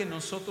respuesta que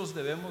nosotros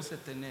debemos de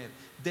tener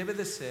debe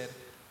de ser: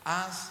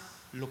 haz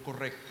lo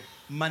correcto,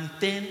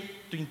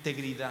 mantén tu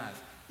integridad.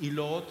 Y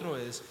lo otro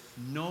es: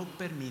 no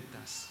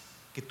permitas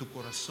que tu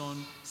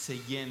corazón se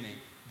llene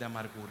de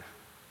amargura.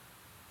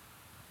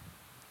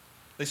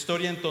 La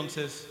historia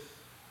entonces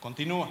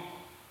continúa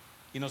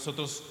y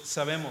nosotros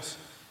sabemos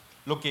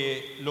lo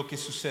que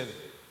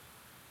sucede.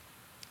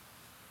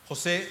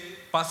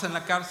 José pasa en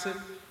la cárcel,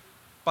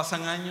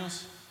 pasan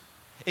años,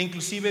 e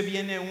inclusive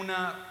viene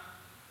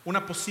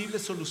una posible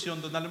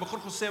solución donde a lo mejor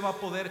José va a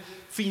poder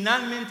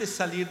finalmente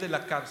salir de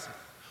la cárcel.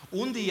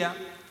 Un día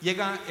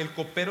llega el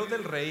copero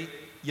del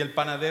rey y el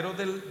panadero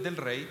del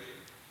rey,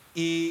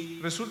 y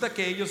resulta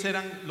que ellos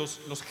eran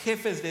los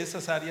jefes de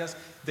esas áreas,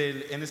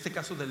 en este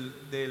caso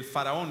del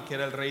faraón, que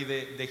era el rey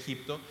de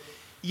Egipto,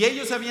 y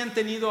ellos habían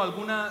tenido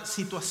alguna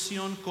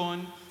situación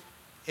con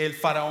el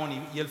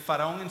faraón, y el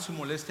faraón en su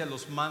molestia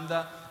los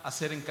manda a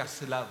ser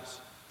encarcelados.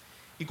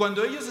 Y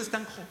cuando ellos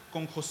están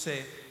con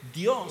José,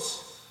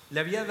 Dios le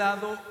había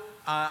dado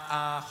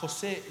a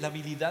José la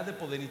habilidad de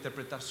poder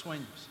interpretar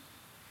sueños,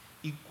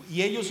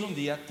 y ellos un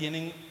día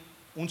tienen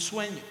un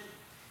sueño.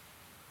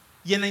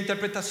 Y en la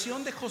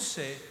interpretación de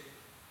José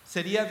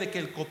sería de que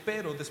el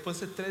copero después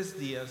de 3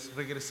 días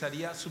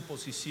regresaría a su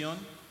posición,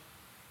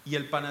 y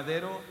el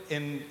panadero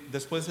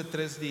después de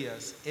 3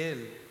 días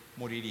él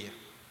moriría.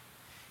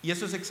 Y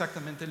eso es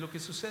exactamente lo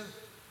que sucede.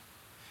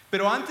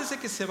 Pero antes de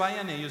que se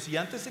vayan ellos y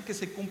antes de que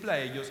se cumpla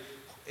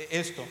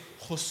esto,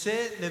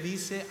 José le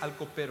dice al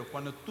copero: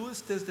 cuando tú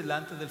estés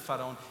delante del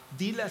faraón,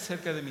 dile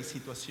acerca de mi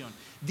situación,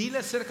 dile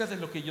acerca de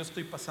lo que yo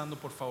estoy pasando,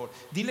 por favor.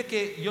 Dile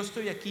que yo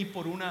estoy aquí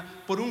por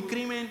un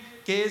crimen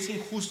que es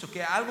injusto,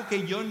 que algo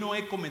que yo no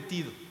he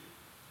cometido.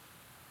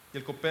 Y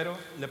el copero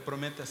le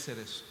promete hacer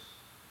eso,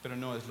 pero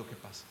no es lo que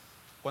pasa.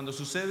 Cuando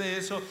sucede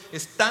eso,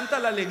 es tanta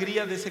la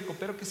alegría de ese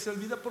copero que se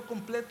olvida por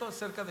completo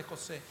acerca de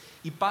José,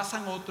 y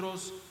pasan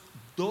otros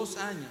 2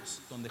 años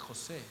donde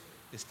José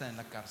está en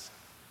la cárcel.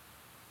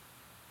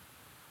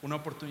 Una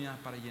oportunidad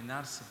para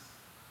llenarse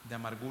de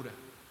amargura,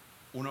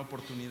 una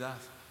oportunidad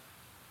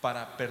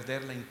para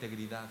perder la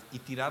integridad y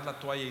tirar la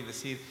toalla y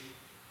decir: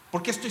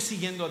 ¿por qué estoy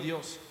siguiendo a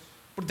Dios?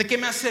 ¿De qué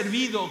me ha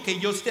servido que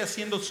yo esté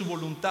haciendo su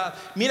voluntad?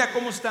 Mira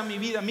cómo está mi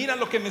vida, mira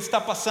lo que me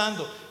está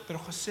pasando. Pero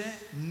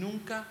José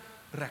nunca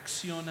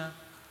reacciona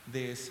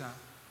de esa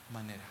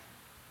manera.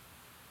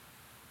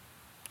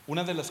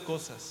 Una de las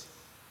cosas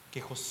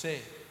que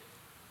José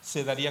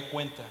se daría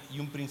cuenta, y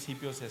un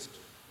principio es esto: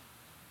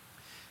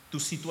 tu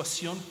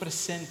situación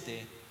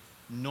presente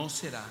no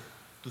será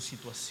tu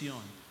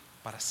situación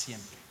para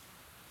siempre.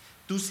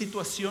 Tu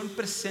situación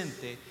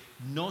presente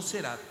no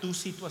será tu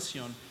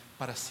situación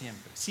para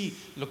siempre.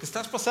 Sí, lo que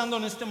estás pasando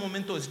en este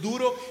momento es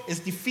duro,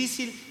 es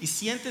difícil y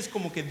sientes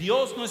como que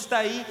Dios no está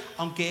ahí,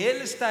 aunque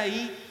Él está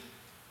ahí.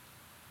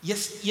 Y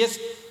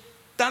es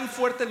tan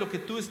fuerte lo que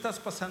tú estás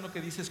pasando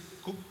que dices,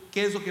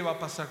 ¿qué es lo que va a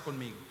pasar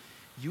conmigo?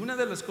 Y una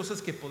de las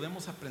cosas que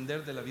podemos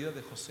aprender de la vida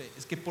de José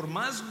es que por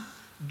más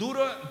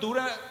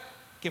dura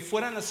que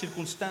fueran las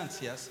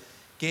circunstancias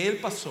que él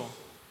pasó,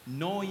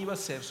 no iba a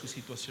ser su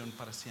situación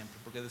para siempre.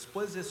 Porque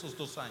después de esos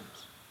 2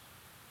 años,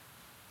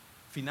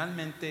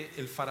 finalmente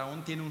el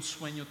faraón tiene un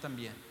sueño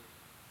también.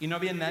 Y no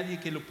había nadie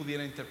que lo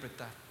pudiera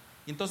interpretar.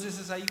 Y entonces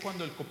es ahí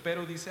cuando el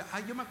copero dice,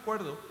 yo me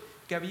acuerdo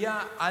que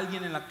había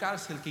alguien en la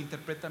cárcel que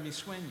interpreta mi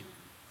sueño.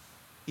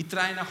 Y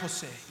traen a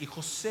José. Y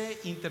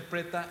José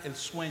interpreta el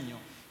sueño,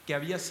 que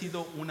había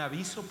sido un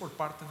aviso por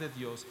parte de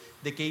Dios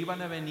de que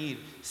iban a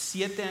venir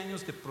 7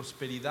 años de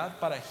prosperidad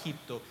para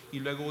Egipto y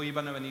luego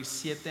iban a venir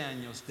 7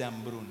 años de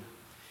hambruna.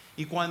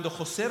 Y cuando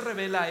José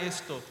revela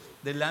esto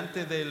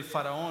delante del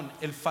faraón,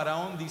 el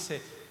faraón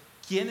dice,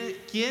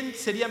 ¿quién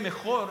sería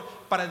mejor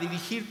para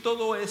dirigir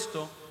todo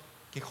esto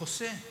que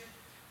José?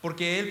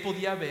 Porque él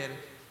podía ver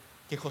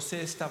que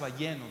José estaba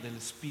lleno del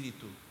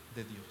Espíritu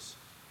de Dios.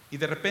 Y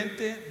de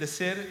repente, de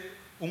ser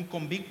un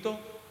convicto,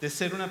 de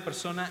ser una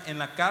persona en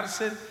la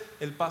cárcel,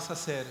 él pasa a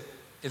ser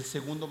el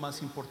segundo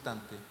más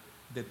importante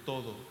de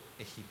todo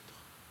Egipto.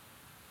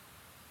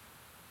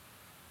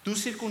 Tus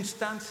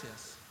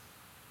circunstancias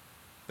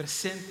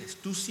presentes,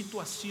 tu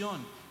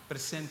situación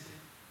presente,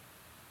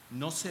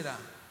 no será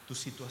tu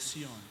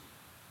situación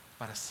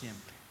para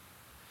siempre.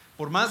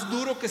 Por más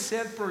duro que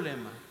sea el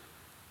problema,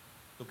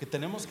 lo que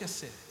tenemos que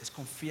hacer es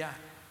confiar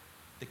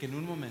de que en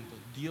un momento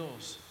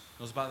Dios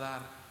nos va a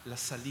dar la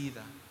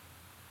salida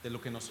de lo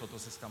que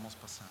nosotros estamos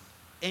pasando.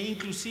 E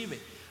inclusive,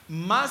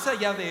 más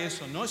allá de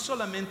eso, no es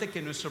solamente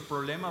que nuestro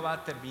problema va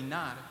a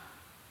terminar,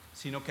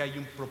 sino que hay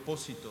un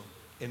propósito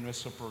en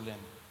nuestro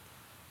problema.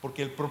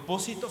 Porque el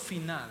propósito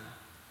final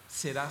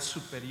será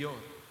superior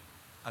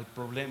al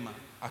problema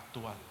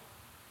actual.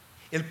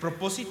 El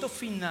propósito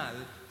final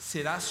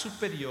será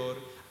superior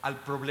al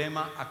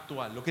problema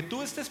actual. Lo que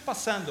tú estés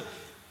pasando,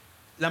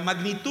 la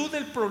magnitud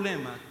del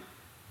problema,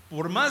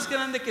 por más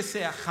grande que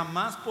sea,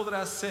 jamás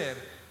podrá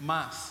ser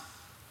más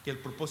que el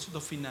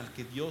propósito final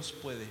que Dios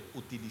puede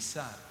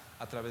utilizar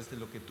a través de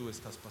lo que tú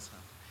estás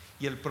pasando.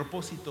 Y el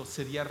propósito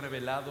sería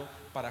revelado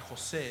para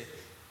José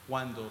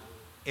cuando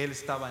él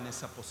estaba en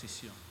esa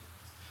posición.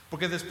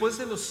 Porque después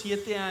de los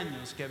 7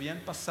 años que habían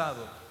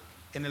pasado,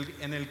 en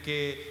el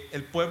que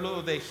el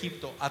pueblo de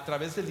Egipto, a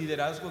través del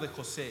liderazgo de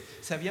José,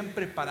 se habían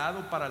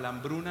preparado para la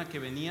hambruna que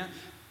venía,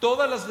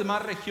 todas las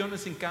demás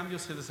regiones, en cambio,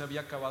 se les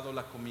había acabado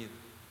la comida.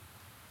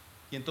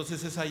 Y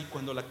entonces es ahí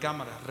cuando la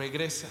cámara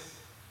regresa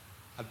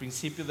al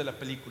principio de la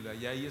película,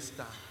 y ahí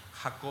está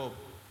Jacob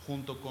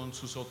junto con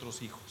sus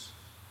otros hijos.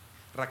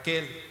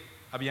 Raquel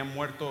había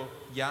muerto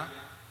ya,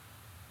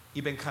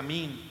 y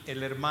Benjamín,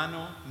 el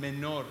hermano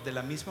menor de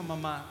la misma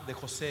mamá de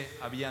José,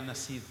 había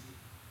nacido.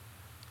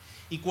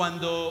 Y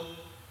cuando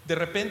de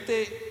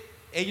repente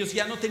ellos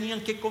ya no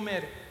tenían qué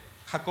comer,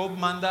 Jacob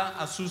manda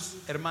a sus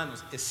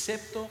hermanos,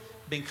 excepto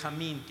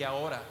Benjamín, que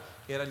ahora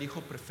era el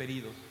hijo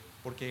preferido,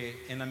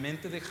 porque en la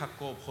mente de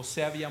Jacob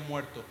José había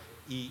muerto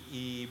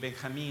y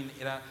Benjamín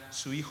era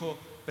su hijo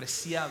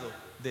preciado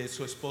de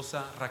su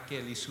esposa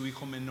Raquel y su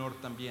hijo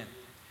menor también.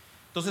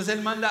 Entonces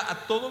él manda a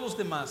todos los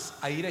demás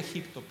a ir a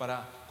Egipto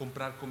para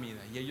comprar comida,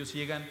 y ellos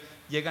llegan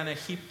a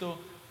Egipto,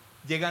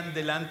 llegan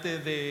delante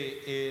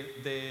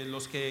de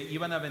los que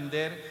iban a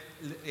vender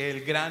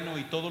el grano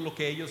y todo lo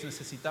que ellos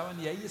necesitaban,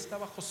 y ahí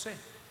estaba José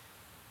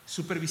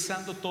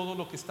supervisando todo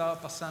lo que estaba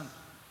pasando.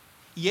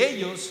 Y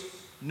ellos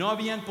no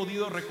habían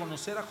podido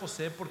reconocer a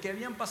José porque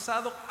habían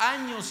pasado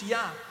años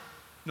ya.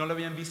 No lo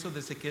habían visto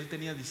desde que él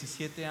tenía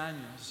 17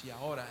 años, y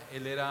ahora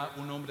él era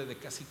un hombre de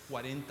casi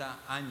 40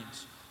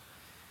 años.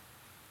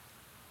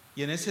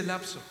 Y en ese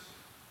lapso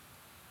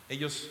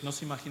ellos no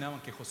se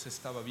imaginaban que José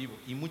estaba vivo,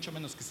 y mucho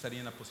menos que estaría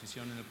en la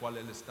posición en la cual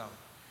él estaba.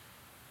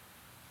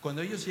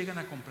 Cuando ellos llegan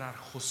a comprar,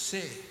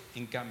 José,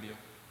 en cambio,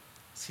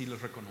 sí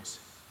los reconoce.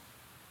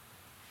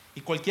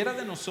 Y cualquiera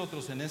de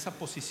nosotros en esa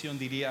posición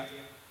diría,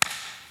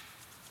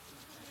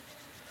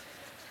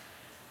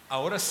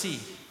 ahora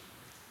sí,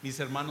 mis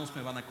hermanos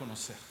me van a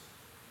conocer.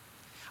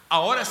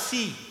 Ahora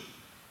sí,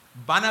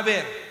 van a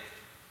ver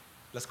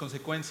las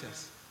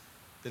consecuencias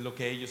de lo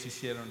que ellos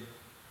hicieron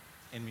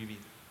en mi vida.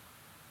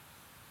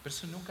 Pero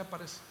eso nunca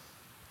aparece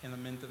en la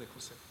mente de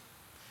José.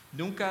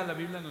 Nunca la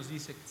Biblia nos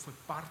dice que fue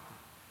parte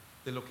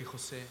de lo que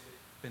José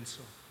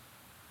pensó.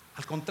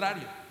 Al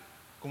contrario,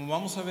 como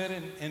vamos a ver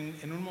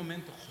en un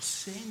momento,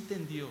 José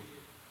entendió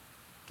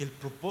que el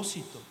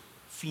propósito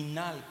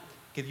final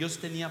que Dios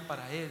tenía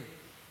para él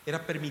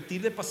era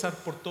permitirle pasar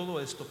por todo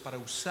esto para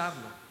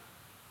usarlo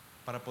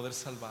para poder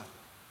salvar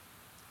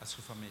a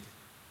su familia.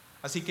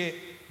 Así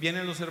que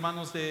vienen los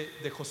hermanos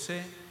de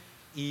José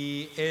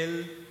y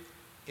él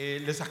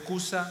les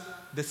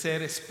acusa de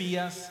ser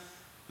espías,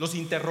 los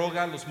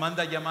interroga, los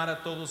manda a llamar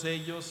a todos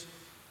ellos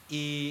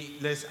y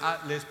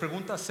les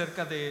pregunta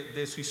acerca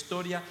de su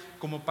historia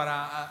como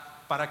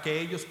para que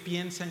ellos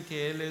piensen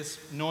que él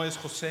no es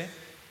José.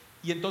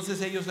 Y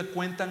entonces ellos le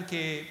cuentan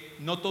que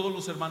no todos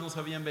los hermanos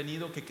habían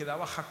venido, que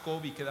quedaba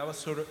Jacob y quedaba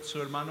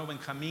su hermano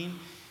Benjamín.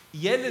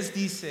 Y él les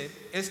dice: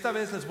 esta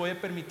vez les voy a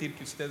permitir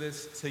que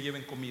ustedes se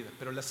lleven comida,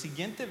 pero la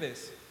siguiente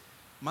vez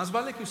más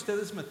vale que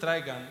ustedes me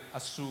traigan a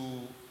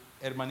su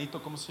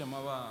hermanito, ¿cómo se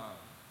llamaba?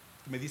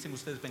 Me dicen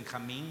ustedes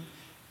Benjamín,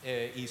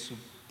 y su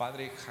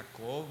padre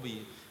Jacob,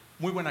 y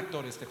muy buen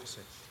actor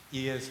José.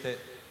 Y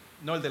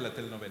no el de la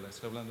telenovela,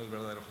 estoy hablando del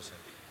verdadero José.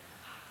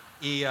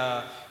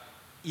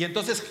 Y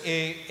entonces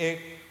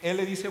él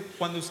le dice: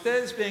 cuando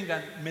ustedes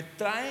vengan, me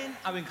traen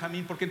a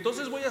Benjamín, porque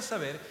entonces voy a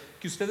saber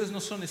que ustedes no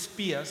son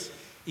espías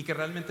y que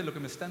realmente lo que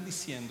me están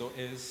diciendo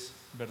es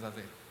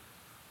verdadero.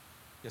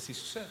 Y así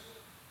sucede.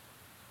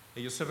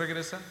 Ellos se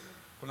regresan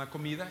con la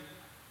comida,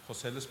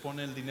 José les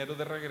pone el dinero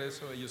de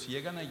regreso, ellos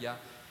llegan allá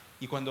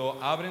y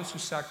cuando abren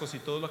sus sacos y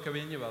todo lo que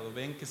habían llevado,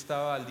 ven que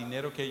estaba el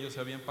dinero que ellos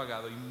habían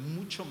pagado y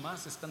mucho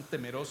más. Están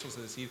temerosos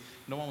de decir: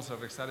 no vamos a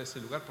regresar a ese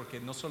lugar, porque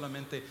no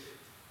solamente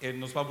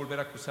nos va a volver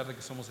a acusar de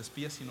que somos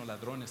espías, sino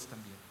ladrones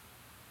también.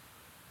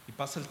 Y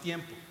pasa el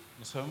tiempo,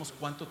 no sabemos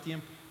cuánto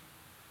tiempo,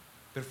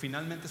 pero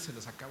finalmente se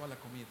les acaba la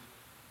comida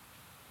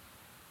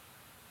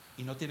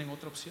y no tienen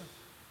otra opción.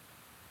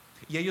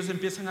 Y ellos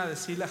empiezan a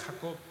decirle a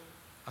Jacob,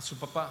 a su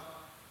papá: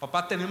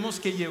 papá, tenemos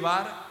que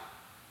llevar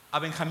a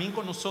Benjamín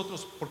con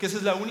nosotros, porque esa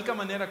es la única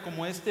manera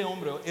como este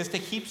hombre, este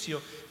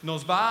egipcio,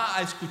 nos va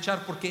a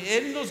escuchar, porque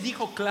él nos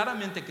dijo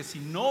claramente que si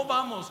no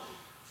vamos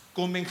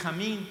con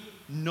Benjamín,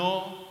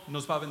 no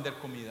nos va a vender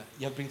comida.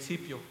 Y al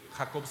principio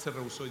Jacob se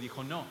rehusó y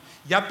dijo: no,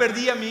 ya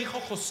perdí a mi hijo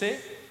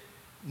José,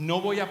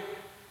 no voy a...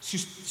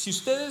 Si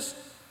ustedes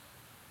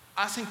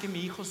hacen que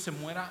mi hijo se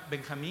muera,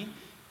 Benjamín,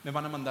 me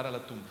van a mandar a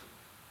la tumba.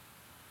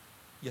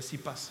 Y así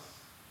pasa.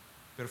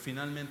 Pero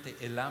finalmente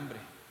el hambre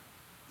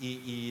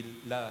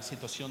y la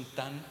situación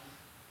tan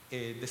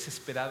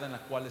desesperada en la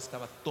cual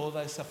estaba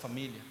toda esa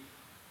familia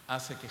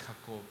hace que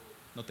Jacob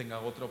no tenga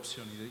otra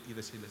opción y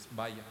decirles: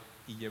 vayan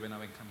y lleven a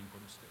Benjamín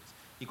con ustedes.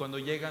 Y cuando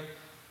llegan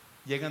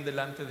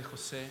delante de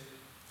José,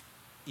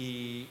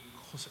 y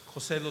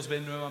José los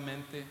ve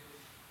nuevamente,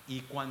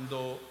 y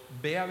cuando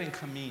ve a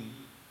Benjamín,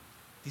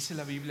 dice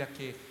la Biblia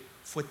que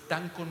fue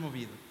tan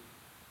conmovido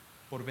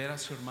por ver a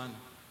su hermano,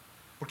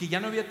 porque ya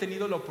no había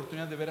tenido la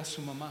oportunidad de ver a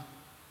su mamá.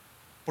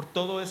 Por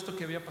todo esto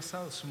que había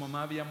pasado, su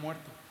mamá había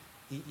muerto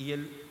y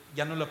él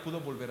ya no la pudo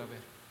volver a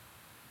ver.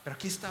 Pero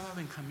aquí estaba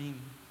Benjamín,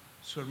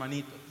 su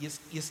hermanito, y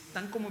es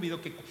tan conmovido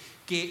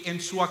que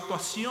en su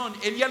actuación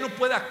él ya no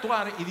puede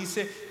actuar y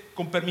dice: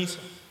 con permiso.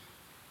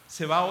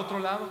 Se va a otro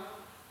lado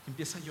y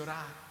empieza a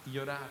llorar y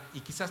llorar,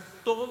 y quizás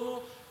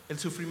todo el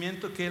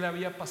sufrimiento que él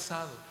había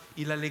pasado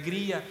y la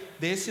alegría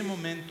de ese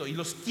momento y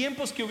los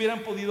tiempos que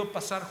hubieran podido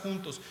pasar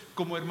juntos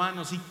como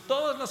hermanos y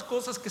todas las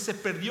cosas que se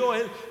perdió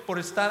él por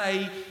estar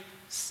ahí,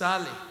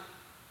 sale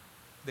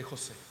de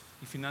José.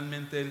 Y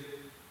finalmente él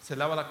se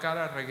lava la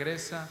cara,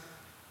 regresa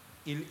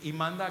y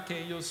manda a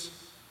que ellos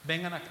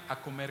vengan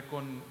a comer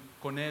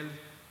con él.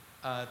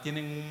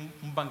 Tienen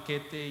un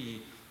banquete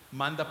y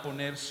manda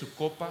poner su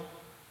copa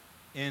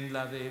en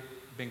la de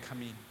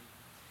Benjamín.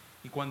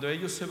 Y cuando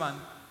ellos se van,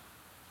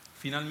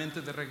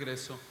 finalmente de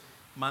regreso,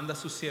 manda a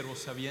sus siervos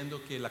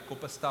sabiendo que la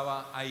copa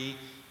estaba ahí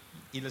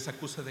y les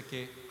acusa de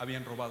que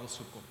habían robado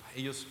su copa.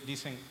 Ellos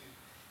dicen,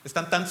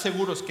 están tan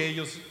seguros que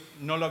ellos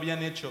no lo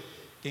habían hecho,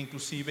 que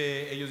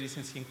inclusive ellos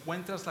dicen: si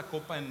encuentras la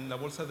copa en la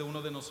bolsa de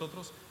uno de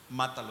nosotros,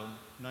 mátalo,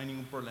 no hay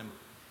ningún problema.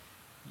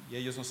 Y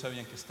ellos no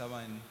sabían que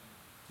estaba en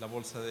la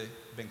bolsa de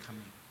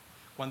Benjamín.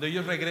 Cuando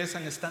ellos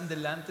regresan, están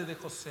delante de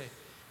José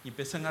y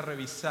empiezan a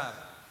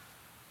revisar.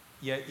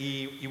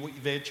 Y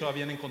de hecho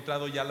habían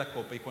encontrado ya la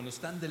copa. Y cuando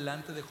están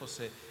delante de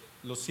José,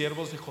 los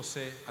siervos de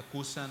José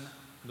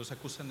los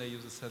acusan de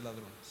ellos de ser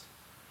ladrones.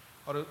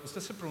 Ahora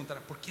usted se preguntará: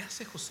 ¿por qué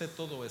hace José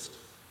todo esto?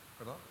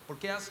 ¿Verdad? ¿Por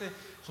qué hace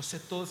José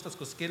todas estas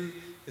cosas? ¿Que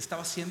él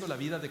estaba haciendo la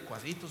vida de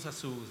cuadritos a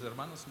sus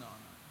hermanos? No.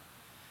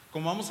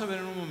 Como vamos a ver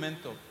en un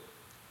momento,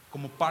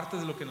 como parte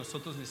de lo que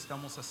nosotros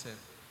necesitamos hacer,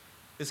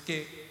 es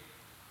que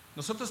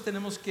nosotros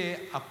tenemos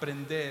que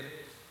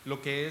aprender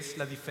lo que es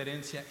la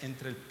diferencia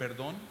entre el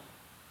perdón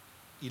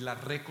y la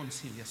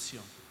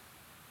reconciliación.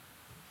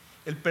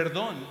 El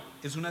perdón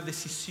es una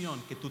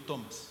decisión que tú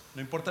tomas.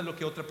 No importa lo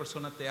que otra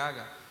persona te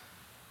haga,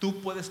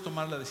 tú puedes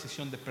tomar la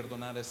decisión de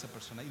perdonar a esa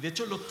persona. Y de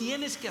hecho lo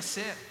tienes que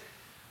hacer,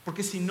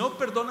 porque si no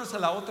perdonas a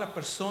la otra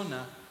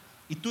persona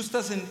y tú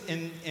estás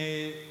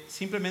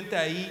simplemente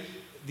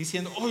ahí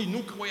diciendo: hoy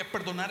nunca voy a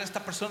perdonar a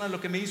esta persona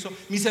lo que me hizo,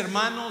 mis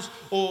hermanos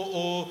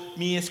o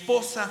mi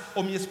esposa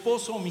o mi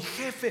esposo o mi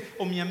jefe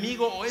o mi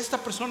amigo o esta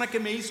persona que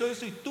me hizo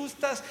eso, y tú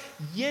estás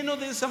lleno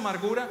de esa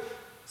amargura,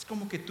 es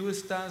como que tú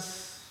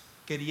estás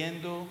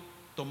queriendo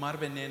tomar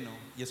veneno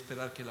y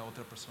esperar que la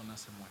otra persona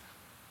se muera.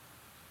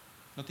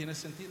 No tiene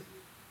sentido.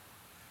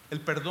 El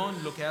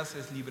perdón lo que hace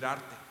es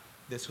librarte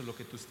de eso lo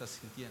que tú estás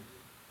sintiendo.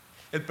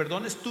 El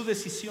perdón es tu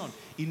decisión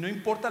y no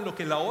importa lo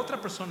que la otra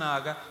persona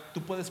haga,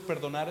 tú puedes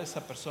perdonar a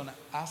esa persona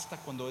hasta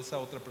cuando esa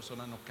otra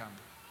persona no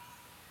cambie.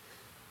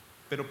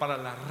 Pero para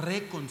la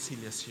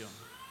reconciliación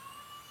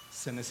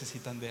se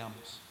necesitan de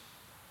ambos.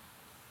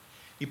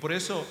 Y por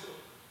eso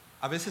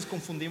a veces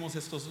confundimos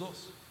estos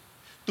dos.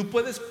 Tú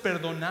puedes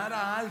perdonar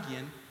a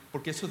alguien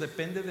porque eso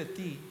depende de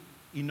ti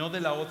y no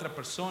de la otra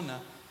persona,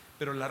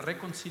 pero la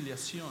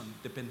reconciliación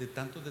depende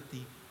tanto de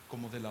ti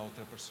como de la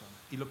otra persona.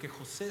 Y lo que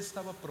José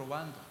estaba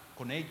probando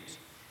con ellos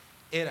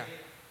era,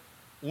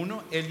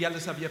 uno, él ya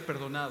les había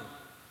perdonado,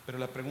 pero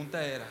la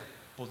pregunta era,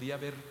 ¿podía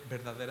haber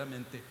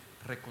verdaderamente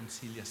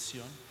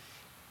reconciliación?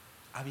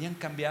 ¿Habían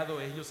cambiado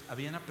ellos?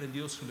 ¿Habían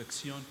aprendido su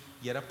lección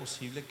y era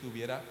posible que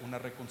hubiera una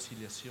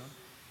reconciliación?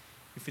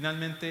 Y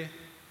finalmente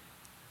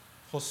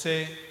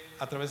José,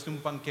 a través de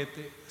un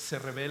banquete, se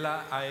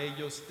revela a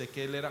ellos de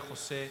que él era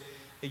José.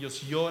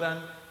 Ellos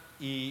lloran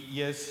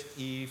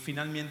y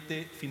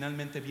finalmente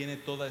viene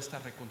toda esta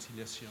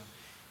reconciliación.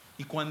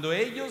 Y cuando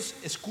ellos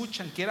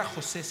escuchan que era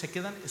José, se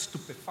quedan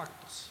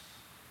estupefactos,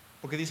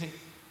 porque dicen,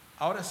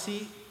 ahora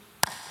sí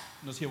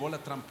nos llevó la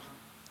trampa.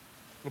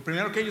 Lo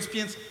primero que ellos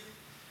piensan,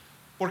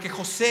 porque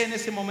José en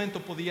ese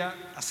momento podía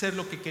hacer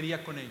lo que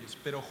quería con ellos,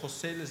 pero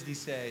José les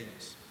dice a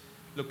ellos,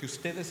 lo que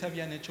ustedes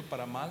habían hecho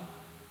para mal,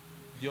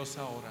 Dios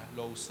ahora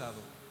lo ha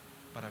usado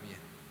para bien.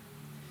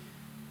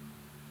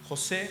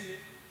 José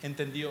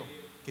entendió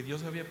que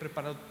Dios había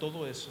preparado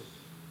todo eso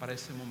para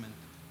ese momento.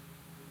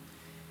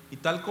 Y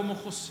tal como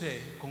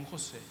con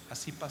José,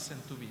 así pasa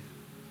en tu vida.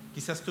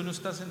 Quizás tú no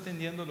estás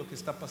entendiendo lo que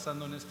está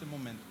pasando en este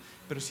momento,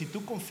 pero si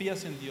tú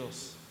confías en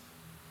Dios,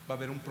 va a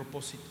haber un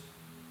propósito.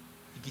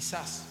 Y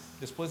quizás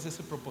después de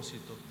ese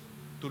propósito,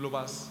 tú lo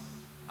vas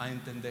a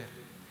entender.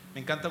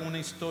 Me encanta una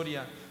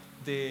historia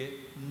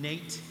de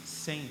Nate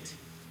Saint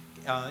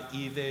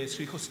y de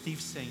su hijo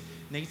Steve Saint.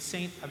 Nate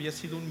Saint había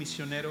sido un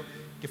misionero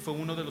que fue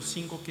uno de los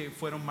 5 que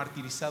fueron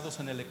martirizados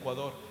en el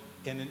Ecuador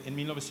en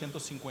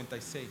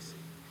 1956.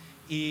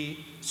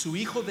 Y su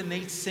hijo de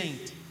Nate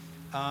Saint,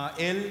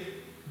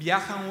 él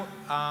viaja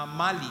a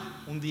Mali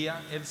un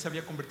día. Él se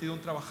había convertido en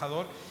un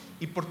trabajador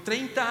y por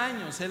 30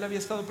 años él había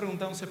estado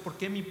preguntándose por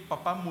qué mi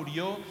papá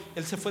murió.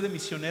 Él se fue de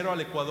misionero al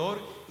Ecuador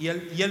y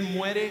él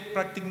muere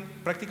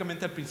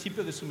prácticamente al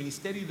principio de su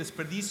ministerio y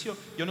desperdicio.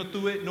 Yo no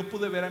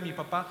pude ver a mi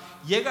papá.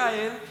 Llega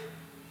él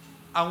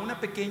a una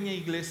pequeña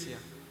iglesia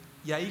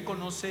y ahí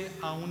conoce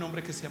a un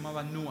hombre que se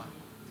llamaba Nua.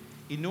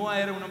 Y Nua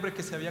era un hombre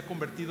que se había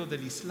convertido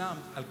del Islam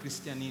al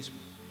cristianismo.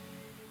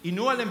 Y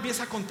Nua le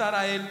empieza a contar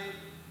a él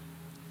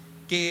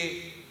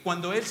que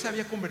cuando él se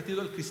había convertido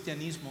al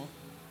cristianismo,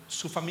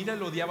 su familia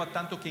lo odiaba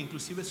tanto que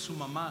inclusive su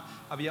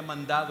mamá había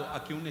mandado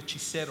a que un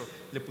hechicero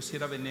le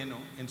pusiera veneno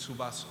en su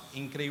vaso.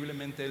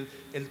 Increíblemente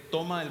él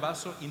toma el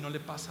vaso y no le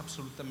pasa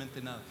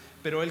absolutamente nada,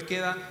 pero él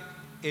queda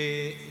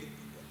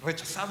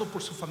rechazado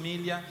por su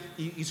familia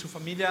y su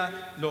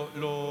familia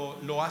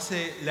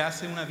le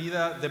hace una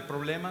vida de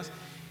problemas.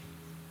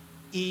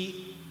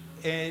 Y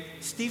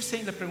Steve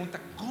Saint le pregunta,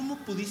 ¿cómo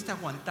pudiste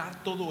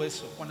aguantar todo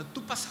eso cuando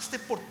tú pasaste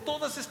por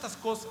todas estas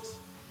cosas?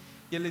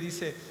 Y él le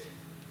dice,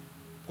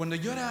 cuando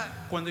yo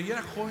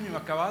era joven y me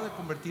acababa de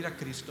convertir a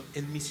Cristo,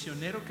 el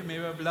misionero que me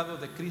había hablado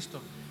de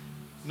Cristo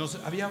nos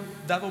había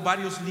dado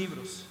varios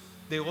libros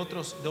de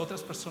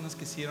otras personas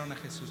que siguieron a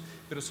Jesús,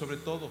 pero sobre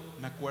todo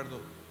me acuerdo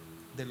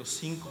de los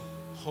 5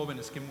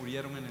 jóvenes que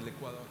murieron en el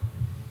Ecuador.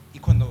 Y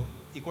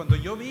cuando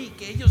yo vi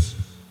que ellos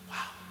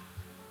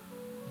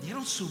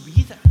dieron su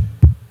vida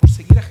por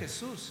seguir a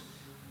Jesús,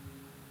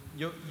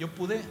 yo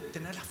pude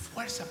tener la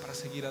fuerza para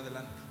seguir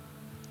adelante.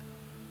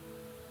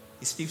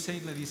 Y Steve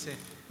Saint le dice,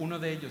 uno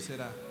de ellos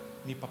era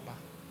mi papá.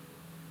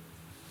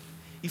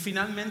 Y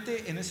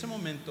finalmente en ese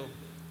momento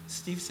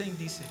Steve Saint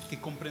dice que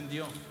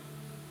comprendió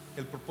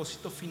el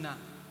propósito final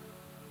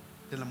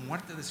de la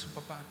muerte de su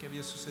papá que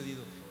había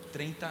sucedido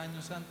 30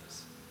 años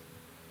antes,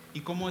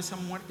 y cómo esa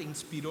muerte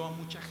inspiró a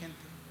mucha gente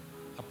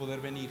a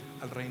poder venir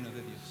al reino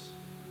de Dios.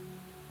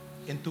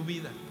 En tu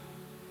vida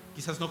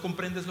quizás no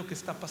comprendes lo que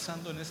está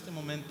pasando en este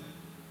momento,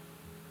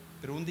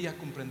 pero un día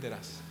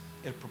comprenderás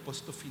el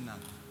propósito final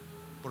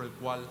por el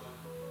cual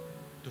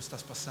tú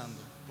estás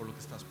pasando por lo que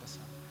estás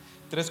pasando.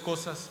 3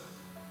 cosas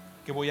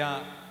que voy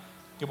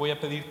a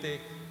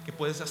pedirte que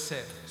puedes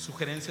hacer,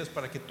 sugerencias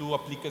para que tú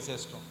apliques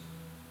esto.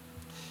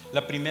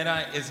 La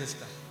primera es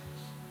esta: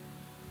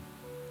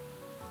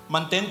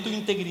 mantén tu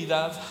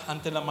integridad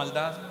ante la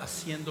maldad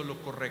haciendo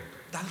lo correcto,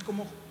 tal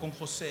como con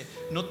José.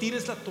 No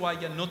tires la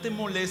toalla, no te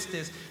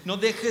molestes, no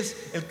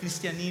dejes el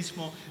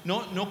cristianismo,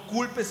 no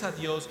culpes a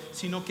Dios,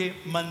 sino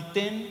que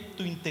mantén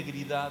tu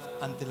integridad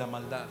ante la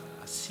maldad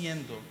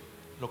haciendo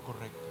lo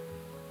correcto.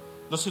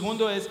 Lo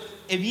segundo es,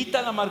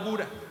 evita la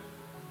amargura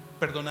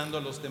perdonando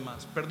a los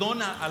demás.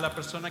 Perdona a la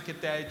persona que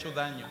te ha hecho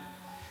daño.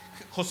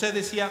 José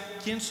decía,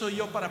 ¿quién soy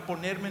yo para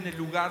ponerme en el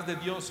lugar de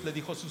Dios?, le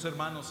dijo a sus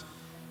hermanos.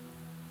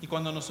 Y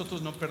cuando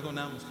nosotros no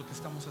perdonamos, lo que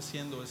estamos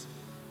haciendo es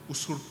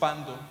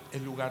usurpando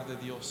el lugar de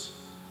Dios.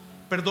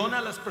 Perdona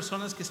a las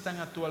personas que están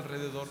a tu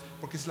alrededor,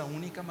 porque es la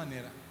única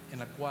manera en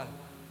la cual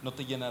no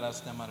te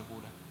llenarás de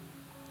amargura.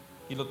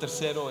 Y lo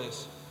tercero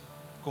es,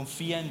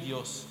 confía en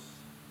Dios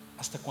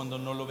hasta cuando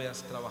no lo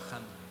veas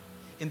trabajando.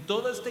 En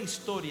toda esta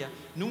historia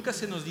nunca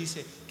se nos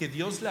dice que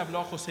Dios le habló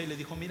a José y le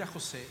dijo: mira,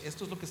 José,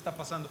 esto es lo que está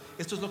pasando,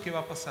 esto es lo que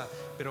va a pasar.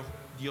 Pero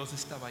Dios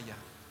estaba allá,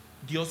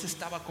 Dios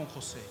estaba con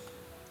José.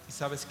 ¿Y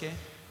sabes qué?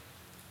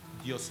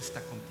 Dios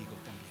está contigo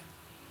también.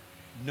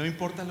 No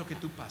importa lo que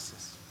tú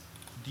pases,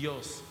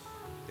 Dios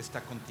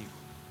está contigo.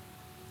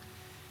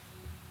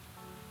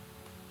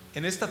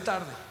 En esta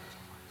tarde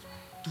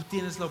tú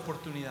tienes la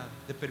oportunidad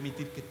de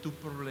permitir que tu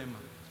problema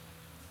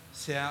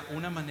sea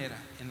una manera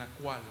en la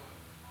cual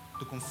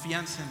tu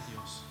confianza en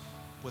Dios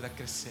pueda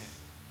crecer,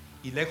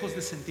 y lejos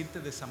de sentirte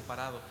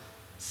desamparado,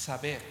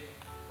 saber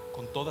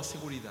con toda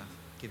seguridad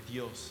que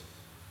Dios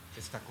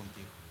está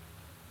contigo.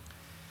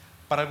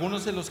 Para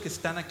algunos de los que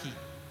están aquí,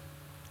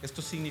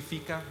 esto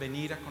significa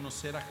venir a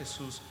conocer a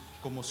Jesús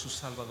como su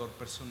Salvador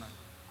personal.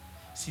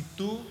 Si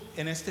tú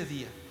en este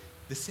día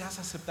deseas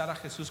aceptar a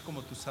Jesús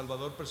como tu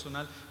Salvador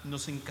personal,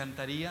 nos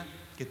encantaría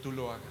que tú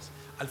lo hagas.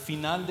 Al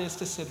final de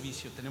este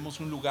servicio tenemos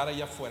un lugar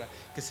allá afuera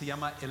que se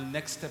llama el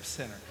Next Step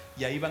Center,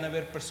 y ahí van a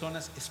haber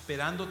personas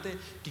esperándote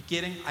que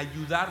quieren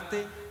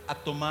ayudarte a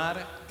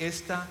tomar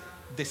esta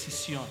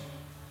decisión.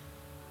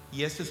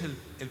 Y este es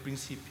el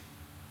principio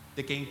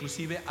de que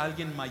inclusive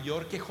alguien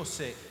mayor que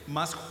José,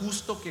 más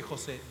justo que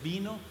José,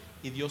 vino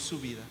y dio su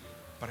vida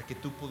para que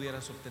tú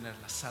pudieras obtener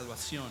la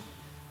salvación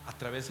a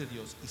través de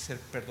Dios y ser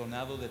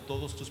perdonado de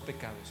todos tus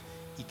pecados,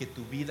 y que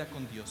tu vida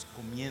con Dios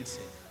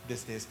comience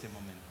desde este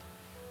momento.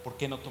 ¿Por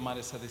qué no tomar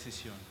esa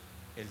decisión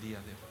el día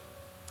de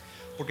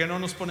hoy? ¿Por qué no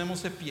nos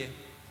ponemos de pie,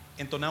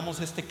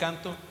 entonamos este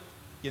canto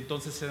y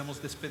entonces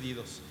seremos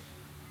despedidos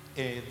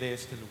de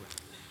este lugar?